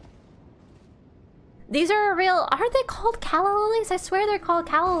 These are real. Aren't they called calla lilies? I swear they're called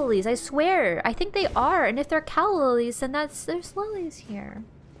calla lilies. I swear. I think they are. And if they're calla lilies, then there's lilies here.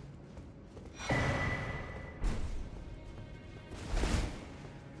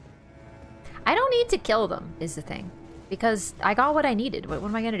 I don't need to kill them, is the thing. Because I got what I needed. What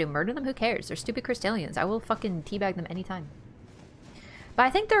am I gonna do? Murder them? Who cares? They're stupid Crystallians. I will fucking teabag them anytime. But I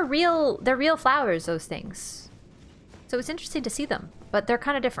think they're real flowers, those things. So it's interesting to see them. But they're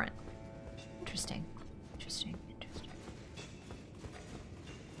kind of different. Interesting. Interesting. Interesting.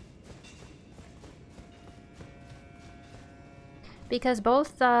 Because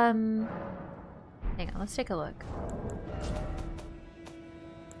both, hang on, let's take a look.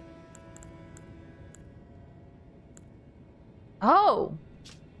 Oh!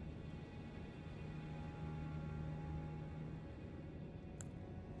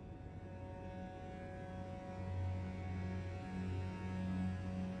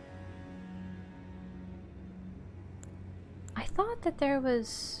 I thought that there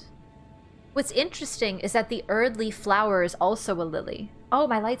was... What's interesting is that the Erdleaf flower is also a lily. Oh,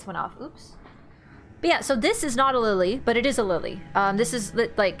 my lights went off. Oops. But yeah, so this is not a lily, but it is a lily. This is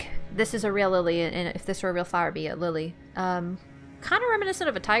like... This is a real lily, and if this were a real flower, it'd be a lily. Kind of reminiscent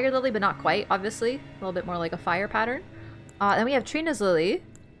of a tiger lily, but not quite, obviously. A little bit more like a fire pattern. Then we have Trina's lily.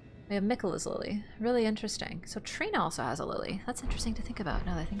 We have Mikkola's lily. Really interesting. So Trina also has a lily. That's interesting to think about,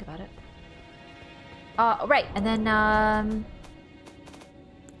 now that I think about it. Right, and then,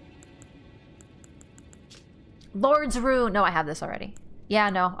 Lord's Rune. No, I have this already. Yeah,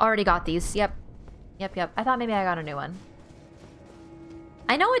 no, already got these. Yep. Yep. I thought maybe I got a new one.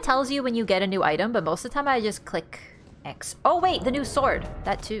 I know it tells you when you get a new item, but most of the time I just click X. Oh, wait, the new sword.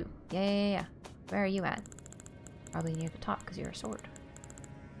 That too. Yeah. Where are you at? Probably near the top because you're a sword.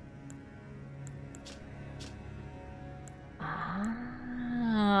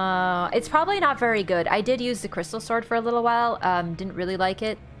 It's probably not very good. I did use the crystal sword for a little while. Didn't really like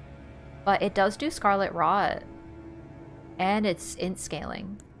it. But it does do Scarlet Rot. And it's int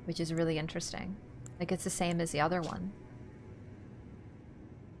scaling, which is really interesting. Like, it's the same as the other one.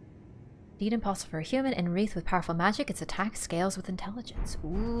 Indeed impossible for a human, and wreathed with powerful magic, its attack scales with intelligence.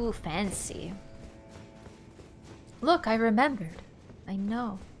 Ooh, fancy. Look, I remembered. I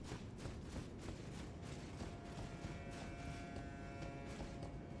know.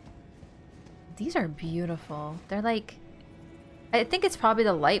 These are beautiful. They're like... I think it's probably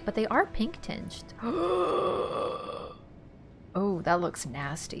the light, but they are pink tinged. Oh, that looks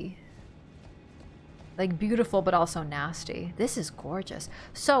nasty. Like, beautiful, but also nasty. This is gorgeous.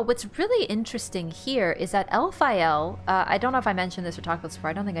 So, what's really interesting here is that Elphael, I don't know if I mentioned this or talked about this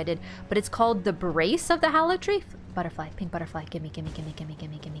before, I don't think I did, but it's called the Brace of the Hallow Tree. Butterfly, pink butterfly, gimme. I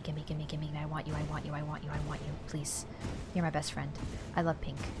want you, please. You're my best friend. I love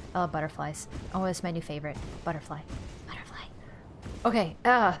pink. I love butterflies. Oh, it's my new favorite. Butterfly. Okay,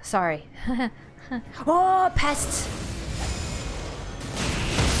 sorry. Oh, pests!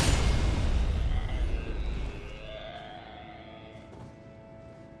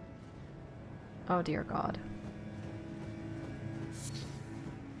 Oh dear God.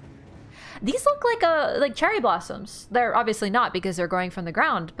 These look like cherry blossoms. They're obviously not because they're growing from the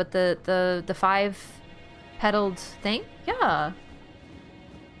ground, but the 5-petaled thing? Yeah.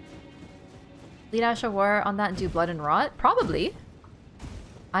 Lead Ash of War on that and do Blood and Rot? Probably.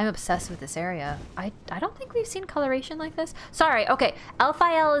 I'm obsessed with this area. I don't think we've seen coloration like this. Sorry, okay.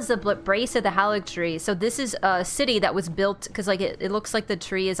 Elphael is the brace of the Halig tree. So this is a city that was built because like it looks like the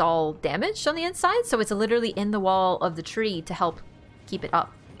tree is all damaged on the inside. So it's literally in the wall of the tree to help keep it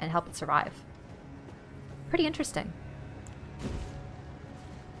up and help it survive. Pretty interesting.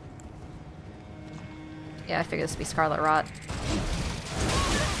 Yeah, I figured this would be Scarlet Rot.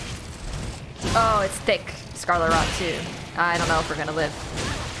 Oh, it's thick Scarlet Rot too. I don't know if we're gonna live.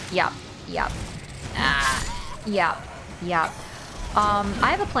 Yep. Yep. I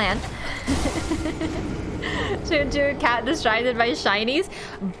have a plan. to a cat distracted by shinies.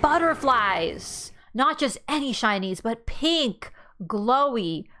 Butterflies! Not just any shinies, but pink,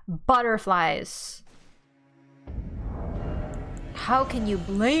 glowy butterflies. How can you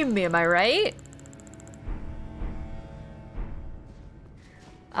blame me, am I right?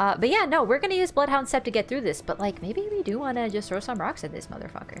 But yeah, no, we're gonna use Bloodhound Step to get through this, but like, maybe we do want to just throw some rocks at this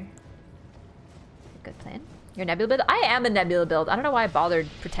motherfucker. Good plan. You're a Nebula build? I am a Nebula build. I don't know why I bothered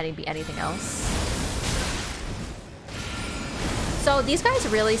pretending to be anything else. So these guys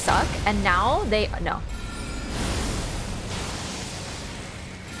really suck, and now they... No.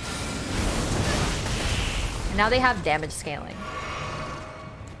 And now they have damage scaling.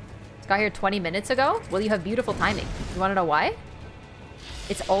 This got here 20 minutes ago? Well, you have beautiful timing. You want to know why?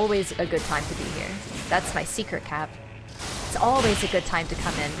 It's always a good time to be here. That's my secret, Cap. It's always a good time to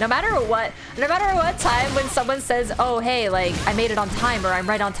come in. No matter what time when someone says, oh, hey, like, I made it on time, or I'm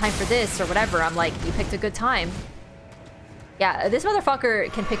right on time for this, or whatever, I'm like, you picked a good time. Yeah, this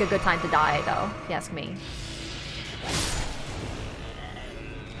motherfucker can pick a good time to die, though, if you ask me.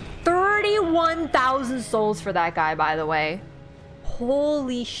 31,000 souls for that guy, by the way.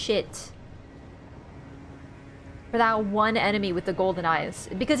 Holy shit. For that one enemy with the golden eyes.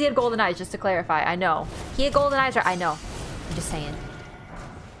 Because he had golden eyes, just to clarify. I know. He had golden eyes, or I know. I'm just saying.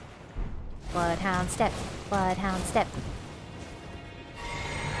 Bloodhound Step. Bloodhound Step.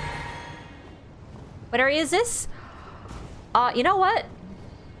 What area is this? You know what?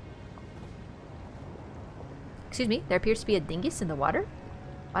 Excuse me. There appears to be a dingus in the water.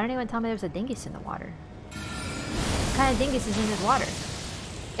 Why didn't anyone tell me there was a dingus in the water? What kind of dingus is in this water?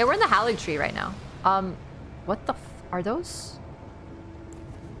 Yeah, we're in the Halig tree right now. What the f- are those?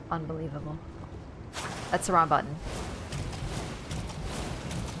 Unbelievable. That's the wrong button.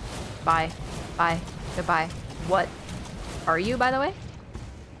 Bye. Bye. Goodbye. What are you, by the way?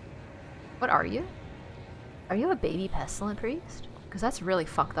 What are you? Are you a baby pestilent priest? Because that's really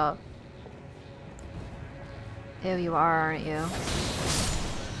fucked up. Ew, you are, aren't you?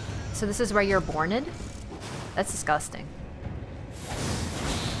 So this is where you're borned? That's disgusting.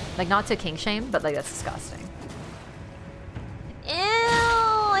 Like, not to king shame, but like, that's disgusting. Ew,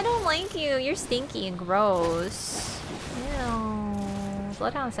 I don't like you. You're stinky and gross. Ew.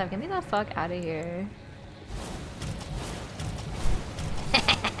 Bloodhound Step, get me the fuck out of here.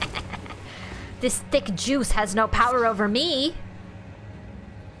 This thick juice has no power over me.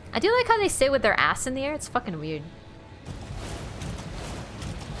 I do like how they sit with their ass in the air. It's fucking weird.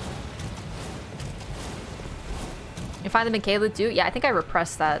 You find them in Kayla too? Yeah, I think I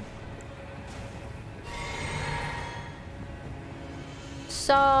repressed that.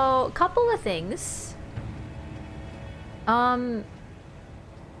 So, couple of things.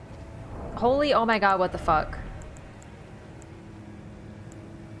 Holy, oh my god, what the fuck?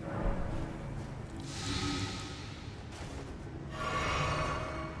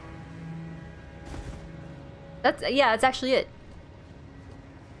 That's, yeah, that's actually it.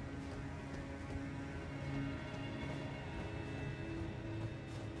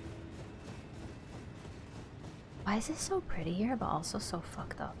 Why is this so pretty here, but also so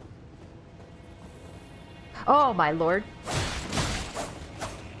fucked up? Oh my lord.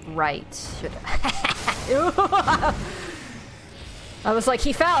 Right. Should I was like,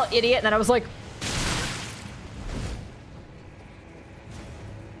 he fell, idiot, and then I was like...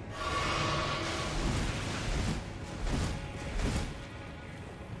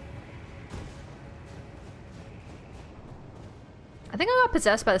 I think I got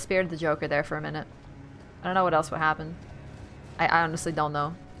possessed by the spirit of the Joker there for a minute. I don't know what else would happen. I honestly don't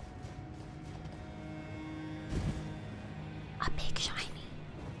know. A big shiny.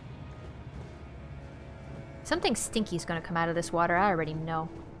 Something stinky is gonna come out of this water. I already know.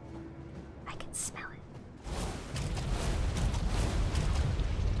 I can smell it.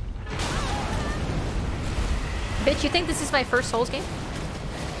 Bitch, you think this is my first Souls game?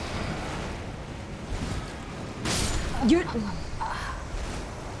 You...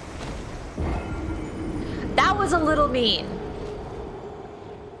 That was a little mean.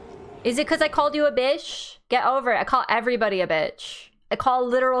 Is it because I called you a bitch? Get over it. I call everybody a bitch. I call a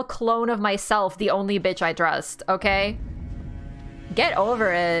literal clone of myself the only bitch I trust, okay? Get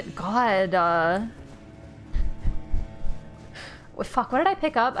over it. God, What, fuck, what did I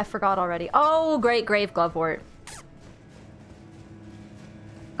pick up? I forgot already. Oh, great grave glovewort.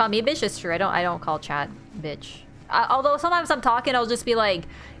 Call me a bitch is true. I don't call chat bitch. Although sometimes I'm talking, I'll just be like,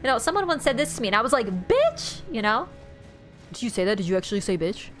 you know, someone once said this to me and I was like, bitch, you know? Did you say that? Did you actually say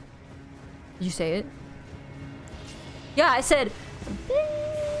bitch? Did you say it? Yeah, I said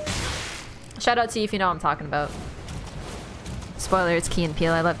bitch. Shout out to you if you know what I'm talking about. Spoiler, it's Key and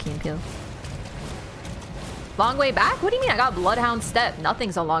Peele. I love Key and Peele. Long way back? What do you mean I got Bloodhound Step?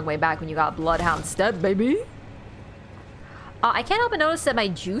 Nothing's a long way back when you got Bloodhound Step, baby. I can't help but notice that my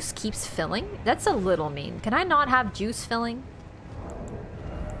juice keeps filling. That's a little mean. Can I not have juice filling?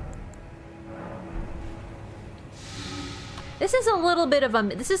 This is a little bit of a...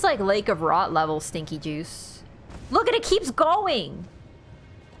 This is like Lake of Rot level stinky juice. Look at it, keeps going!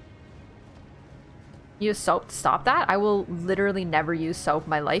 Use soap to stop that? I will literally never use soap in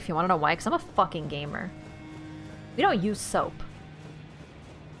my life. You wanna know why? Because I'm a fucking gamer. We don't use soap.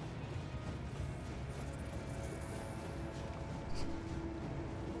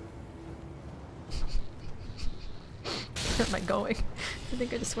 Where am I going? I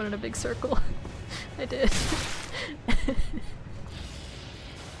think I just went in a big circle. I did.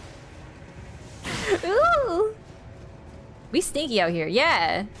 Ooh! We stinky out here,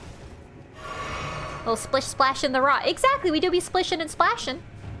 yeah. Little splish splash in the rot. Exactly, we do be splishing and splashing.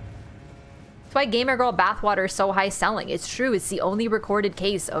 That's why Gamer Girl bathwater is so high selling. It's true, it's the only recorded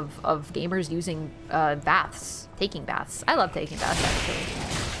case of gamers using baths. Taking baths. I love taking baths, actually.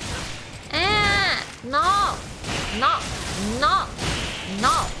 No! No! No!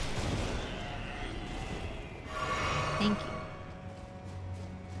 No! Thank you.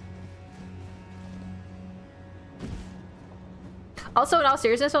 Also, in all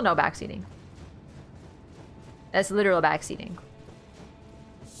seriousness, no backseating. That's literal backseating.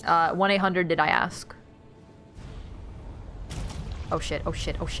 1-800 did I ask? Oh shit, oh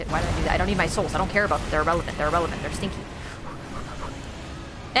shit, oh shit. Why did I do that? I don't need my souls. I don't care about them. They're irrelevant. They're irrelevant. They're stinky.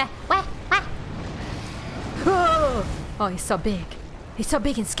 What? Oh, he's so big. He's so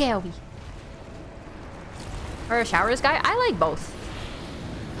big and scary. Or a showers guy? I like both.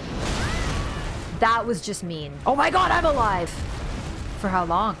 That was just mean. Oh my god, I'm alive! For how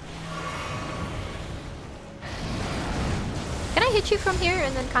long? Can I hit you from here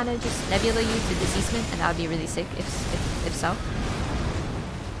and then kind of just nebula you to deceasement? And that would be really sick if so.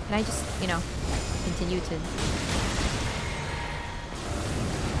 Can I just, you know, continue to...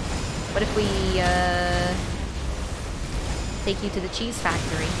 What if we, take you to the cheese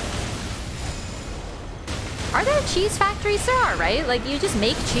factory? Are there cheese factories? There are, right? Like, you just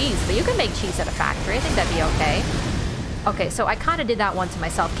make cheese, but you can make cheese at a factory. I think that'd be okay. Okay, so I kind of did that one to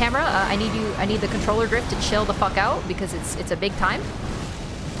myself. Camera, I need the controller grip to chill the fuck out because it's a big time.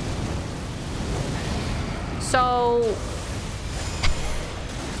 So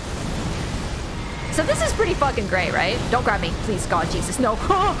this is pretty fucking great, right? Don't grab me, please, God, Jesus, no.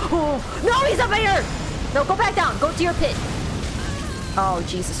 No, he's up here! No, go back down, go to your pit. Oh,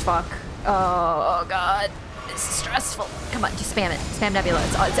 Jesus, fuck. Oh, God. This is stressful. Come on, just spam it. Spam Nebula.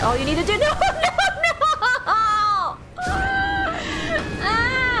 It's all you need to do. No, no!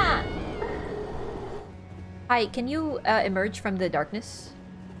 Ah! Hi, can you emerge from the darkness?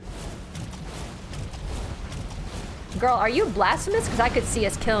 Girl, are you blasphemous? Because I could see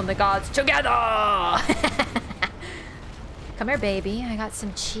us killing the gods together! Come here, baby. I got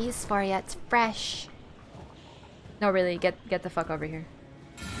some cheese for you. It's fresh. No, really, get the fuck over here.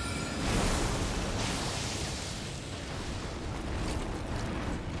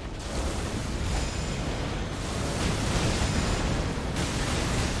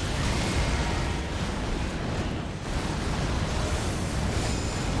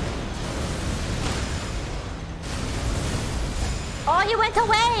 Oh, he went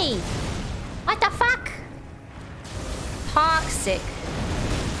away! What the fuck? Toxic.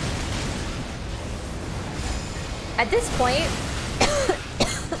 At this point...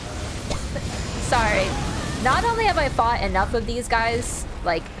 Sorry. Not only have I fought enough of these guys,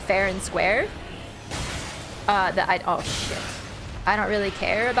 like, fair and square, that I... Oh, shit. I don't really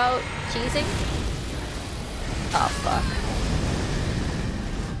care about cheesing. Oh, fuck.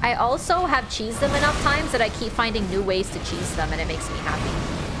 I also have cheesed them enough times that I keep finding new ways to cheese them, and it makes me happy.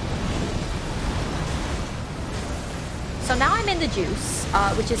 So now I'm in the juice,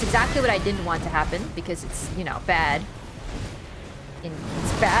 which is exactly what I didn't want to happen because it's, you know, bad.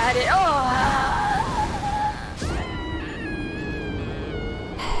 It's bad.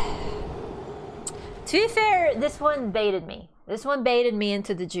 To be fair, this one baited me. This one baited me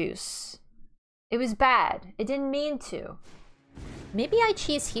into the juice. It was bad. It didn't mean to. Maybe I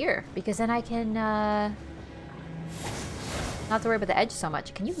cheese here because then I can not have to worry about the edge so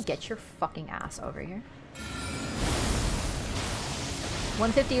much. Can you get your fucking ass over here?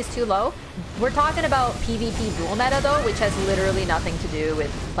 150 is too low. We're talking about PvP dual meta though, which has literally nothing to do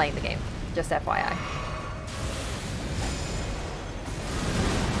with playing the game. Just FYI.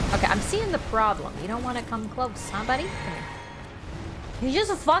 Okay, I'm seeing the problem. You don't want to come close, huh, buddy? Come here. You're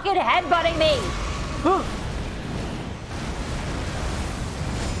just fucking headbutting me!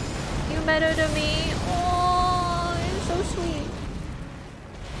 You meta to me. Oh, you're so sweet.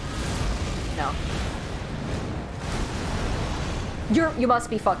 No. You must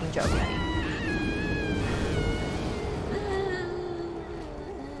be fucking joking me.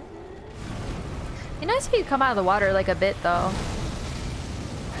 Be nice if you come out of the water like a bit though.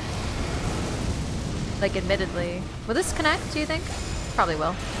 Like admittedly. Will this connect, do you think? Probably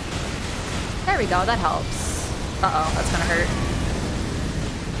will. There we go, that helps. Uh-oh, that's gonna hurt.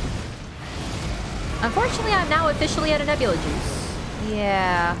 Unfortunately, I'm now officially at a nebula juice.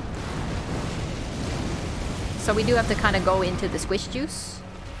 Yeah. So we do have to kind of go into the squish juice.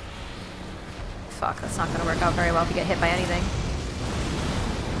 Fuck, that's not gonna work out very well if you get hit by anything.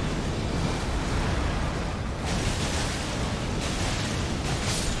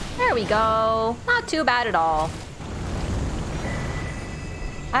 There we go. Not too bad at all.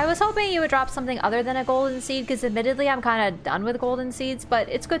 I was hoping you would drop something other than a golden seed, because admittedly I'm kind of done with golden seeds, but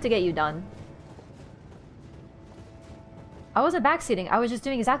it's good to get you done. I wasn't backseating. I was just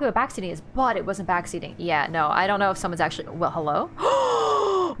doing exactly what backseating is, but it wasn't backseating. Yeah, no, I don't know if someone's actually... Well, hello?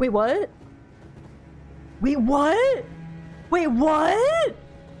 Wait, what? Wait, what? Wait, what?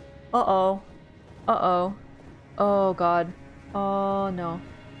 Uh-oh. Uh-oh. Oh, God. Oh, no.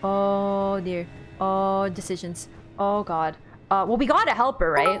 Oh, dear. Oh, decisions. Oh, God. Well, we gotta help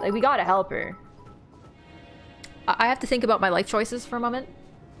her, right? Like, we gotta help her. I have to think about my life choices for a moment.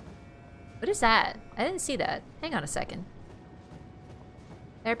 What is that? I didn't see that. Hang on a second.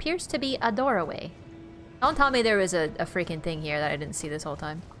 There appears to be a doorway. Don't tell me there was a freaking thing here that I didn't see this whole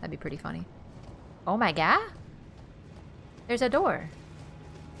time. That'd be pretty funny. Oh my god. There's a door.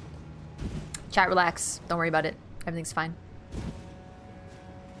 Chat, relax. Don't worry about it. Everything's fine.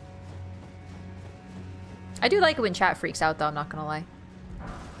 I do like it when chat freaks out though, I'm not gonna lie.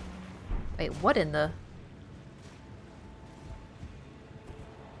 Wait, what in the...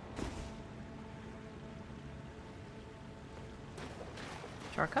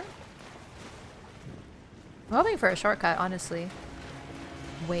 Shortcut? I'm hoping for a shortcut, honestly.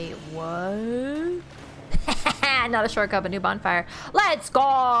 Wait, what? Not a shortcut, but new bonfire. Let's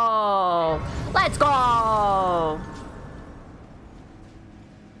go! Let's go!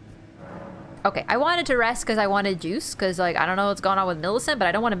 Okay, I wanted to rest because I wanted juice, because, like, I don't know what's going on with Millicent, but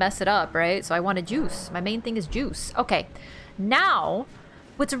I don't want to mess it up, right? So I wanted juice. My main thing is juice. Okay, now,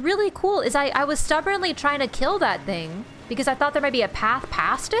 what's really cool is I was stubbornly trying to kill that thing because I thought there might be a path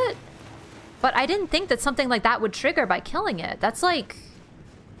past it, but I didn't think that something like that would trigger by killing it. That's like...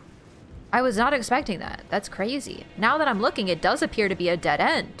 I was not expecting that. That's crazy. Now that I'm looking, it does appear to be a dead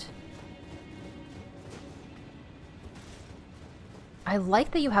end. I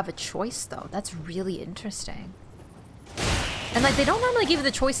like that you have a choice, though. That's really interesting. And, like, they don't normally give you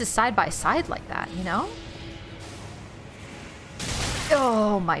the choices side by side like that, you know?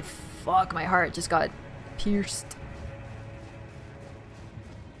 Oh, my fuck. My heart just got pierced.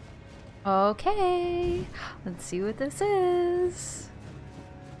 Okay. Let's see what this is.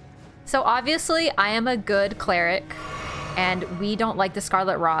 So, obviously, I am a good cleric. And we don't like the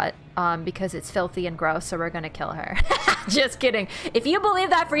Scarlet Rot because it's filthy and gross, so we're gonna kill her. Just kidding. If you believe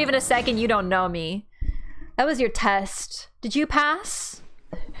that for even a second, you don't know me. That was your test. Did you pass?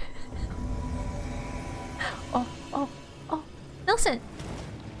 Oh. Millicent.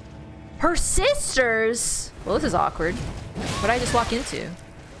 Her sisters? Well, this is awkward. What did I just walk into?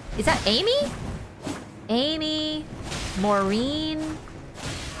 Is that Amy? Amy, Maureen,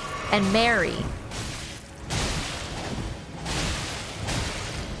 and Mary.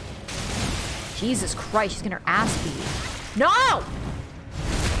 Jesus Christ, she's getting her ass beat. No!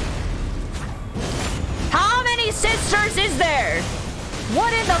 How many sisters is there?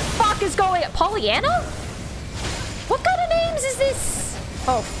 What in the fuck is going on? Pollyanna? What kind of names is this?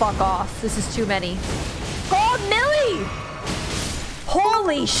 Oh, fuck off. This is too many. Oh, Millie!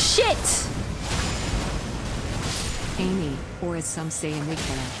 Holy shit! Amy. as some say in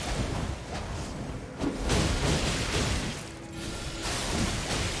Wicklow.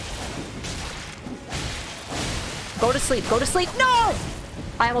 Go to sleep. Go to sleep. No!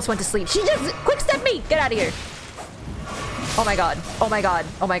 I almost went to sleep. She just quick step me. Get out of here. Oh my god. Oh my god.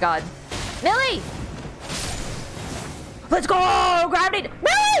 Oh my god. Millie! Let's go! Gravity!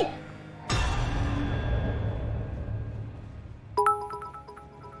 Millie!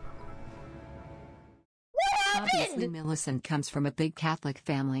 What Obviously, happened? Millicent comes from a big Catholic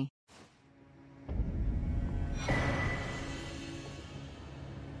family.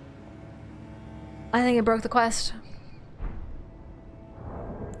 I think it broke the quest.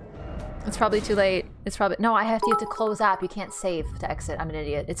 It's probably too late. It's probably no. You have to close app. You can't save to exit. I'm an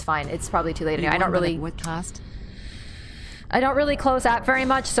idiot. It's fine. It's probably too late. Anyway, I don't really. What cost? I don't really close app very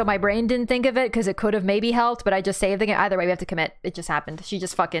much, so my brain didn't think of it because it could have maybe helped. But I just saved the game. Either way, we have to commit. It just happened. She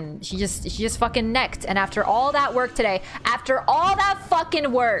just fucking necked. And after all that work today, after all that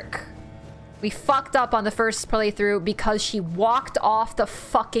fucking work, we fucked up on the first playthrough because she walked off the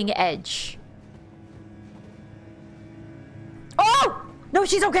fucking edge. Oh! No,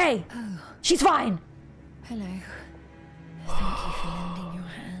 she's okay! She's fine! Hello. Thank you for lending your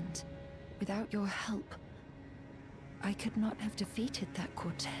hand. Without your help, I could not have defeated that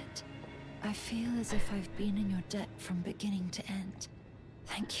quartet. I feel as if I've been in your debt from beginning to end.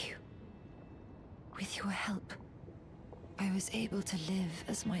 Thank you. With your help, I was able to live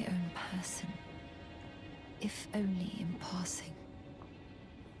as my own person. If only in passing.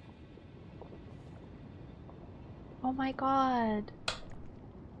 Oh my god.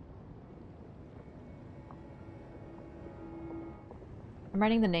 I'm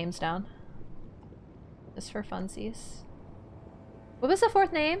writing the names down. Just for funsies. What was the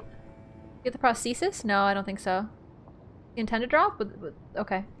fourth name? Get the prosthesis? No, I don't think so. The intended drop?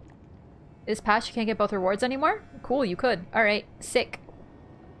 Okay. Is patch you can't get both rewards anymore? Cool, you could. Alright, sick.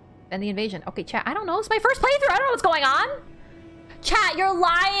 And the invasion. Okay, chat, I don't know. It's my first playthrough. I don't know what's going on. Chat, you're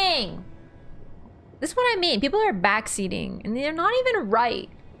lying. This is what I mean. People are backseating, and they're not even right.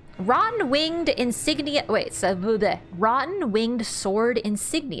 Rotten winged insignia. Wait, so rotten winged sword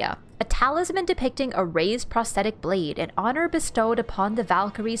insignia. A talisman depicting a raised prosthetic blade, an honor bestowed upon the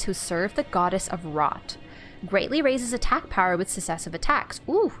Valkyries who serve the goddess of rot. Greatly raises attack power with successive attacks.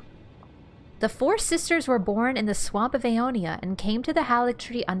 Ooh. The four sisters were born in the swamp of Aeonia and came to the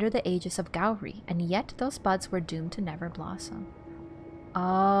Halictree under the aegis of Gowry, and yet those buds were doomed to never blossom.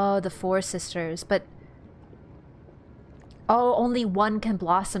 Oh, the four sisters, but... Oh, only one can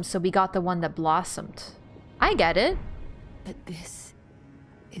blossom, so we got the one that blossomed. I get it. But this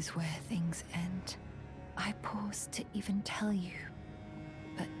is where things end. I paused to even tell you,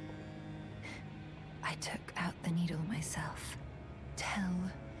 but I took out the needle myself. Tell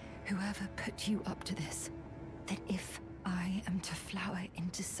whoever put you up to this that if I am to flower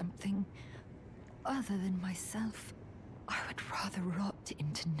into something other than myself, I would rather rot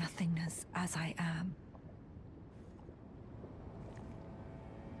into nothingness as I am.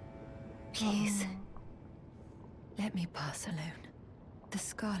 Please, let me pass alone. The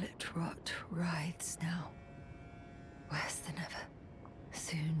scarlet rot writhes now. Worse than ever.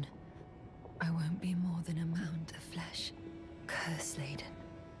 Soon, I won't be more than a mound of flesh. Curse-laden.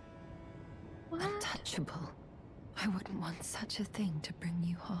 What? Untouchable. I wouldn't want such a thing to bring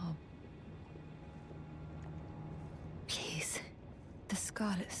you harm. Please, the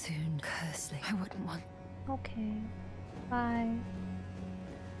scarlet soon. Curse-laden. I wouldn't want... Okay. Bye.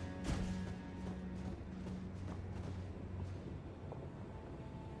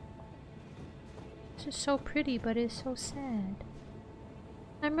 This is so pretty, but it's so sad.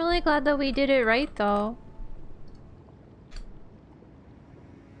 I'm really glad that we did it right, though.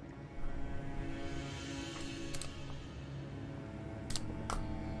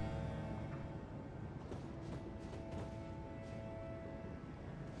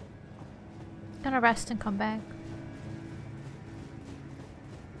 Gonna rest and come back.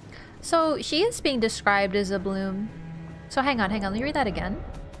 So, she is being described as a bloom. So hang on, let me read that again.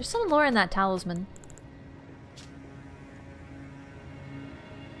 There's some lore in that talisman.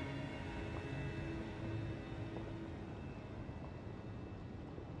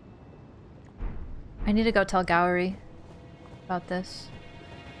 I need to go tell Gowry about this.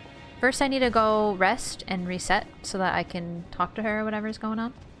 First I need to go rest and reset so that I can talk to her or whatever's going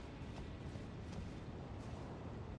on.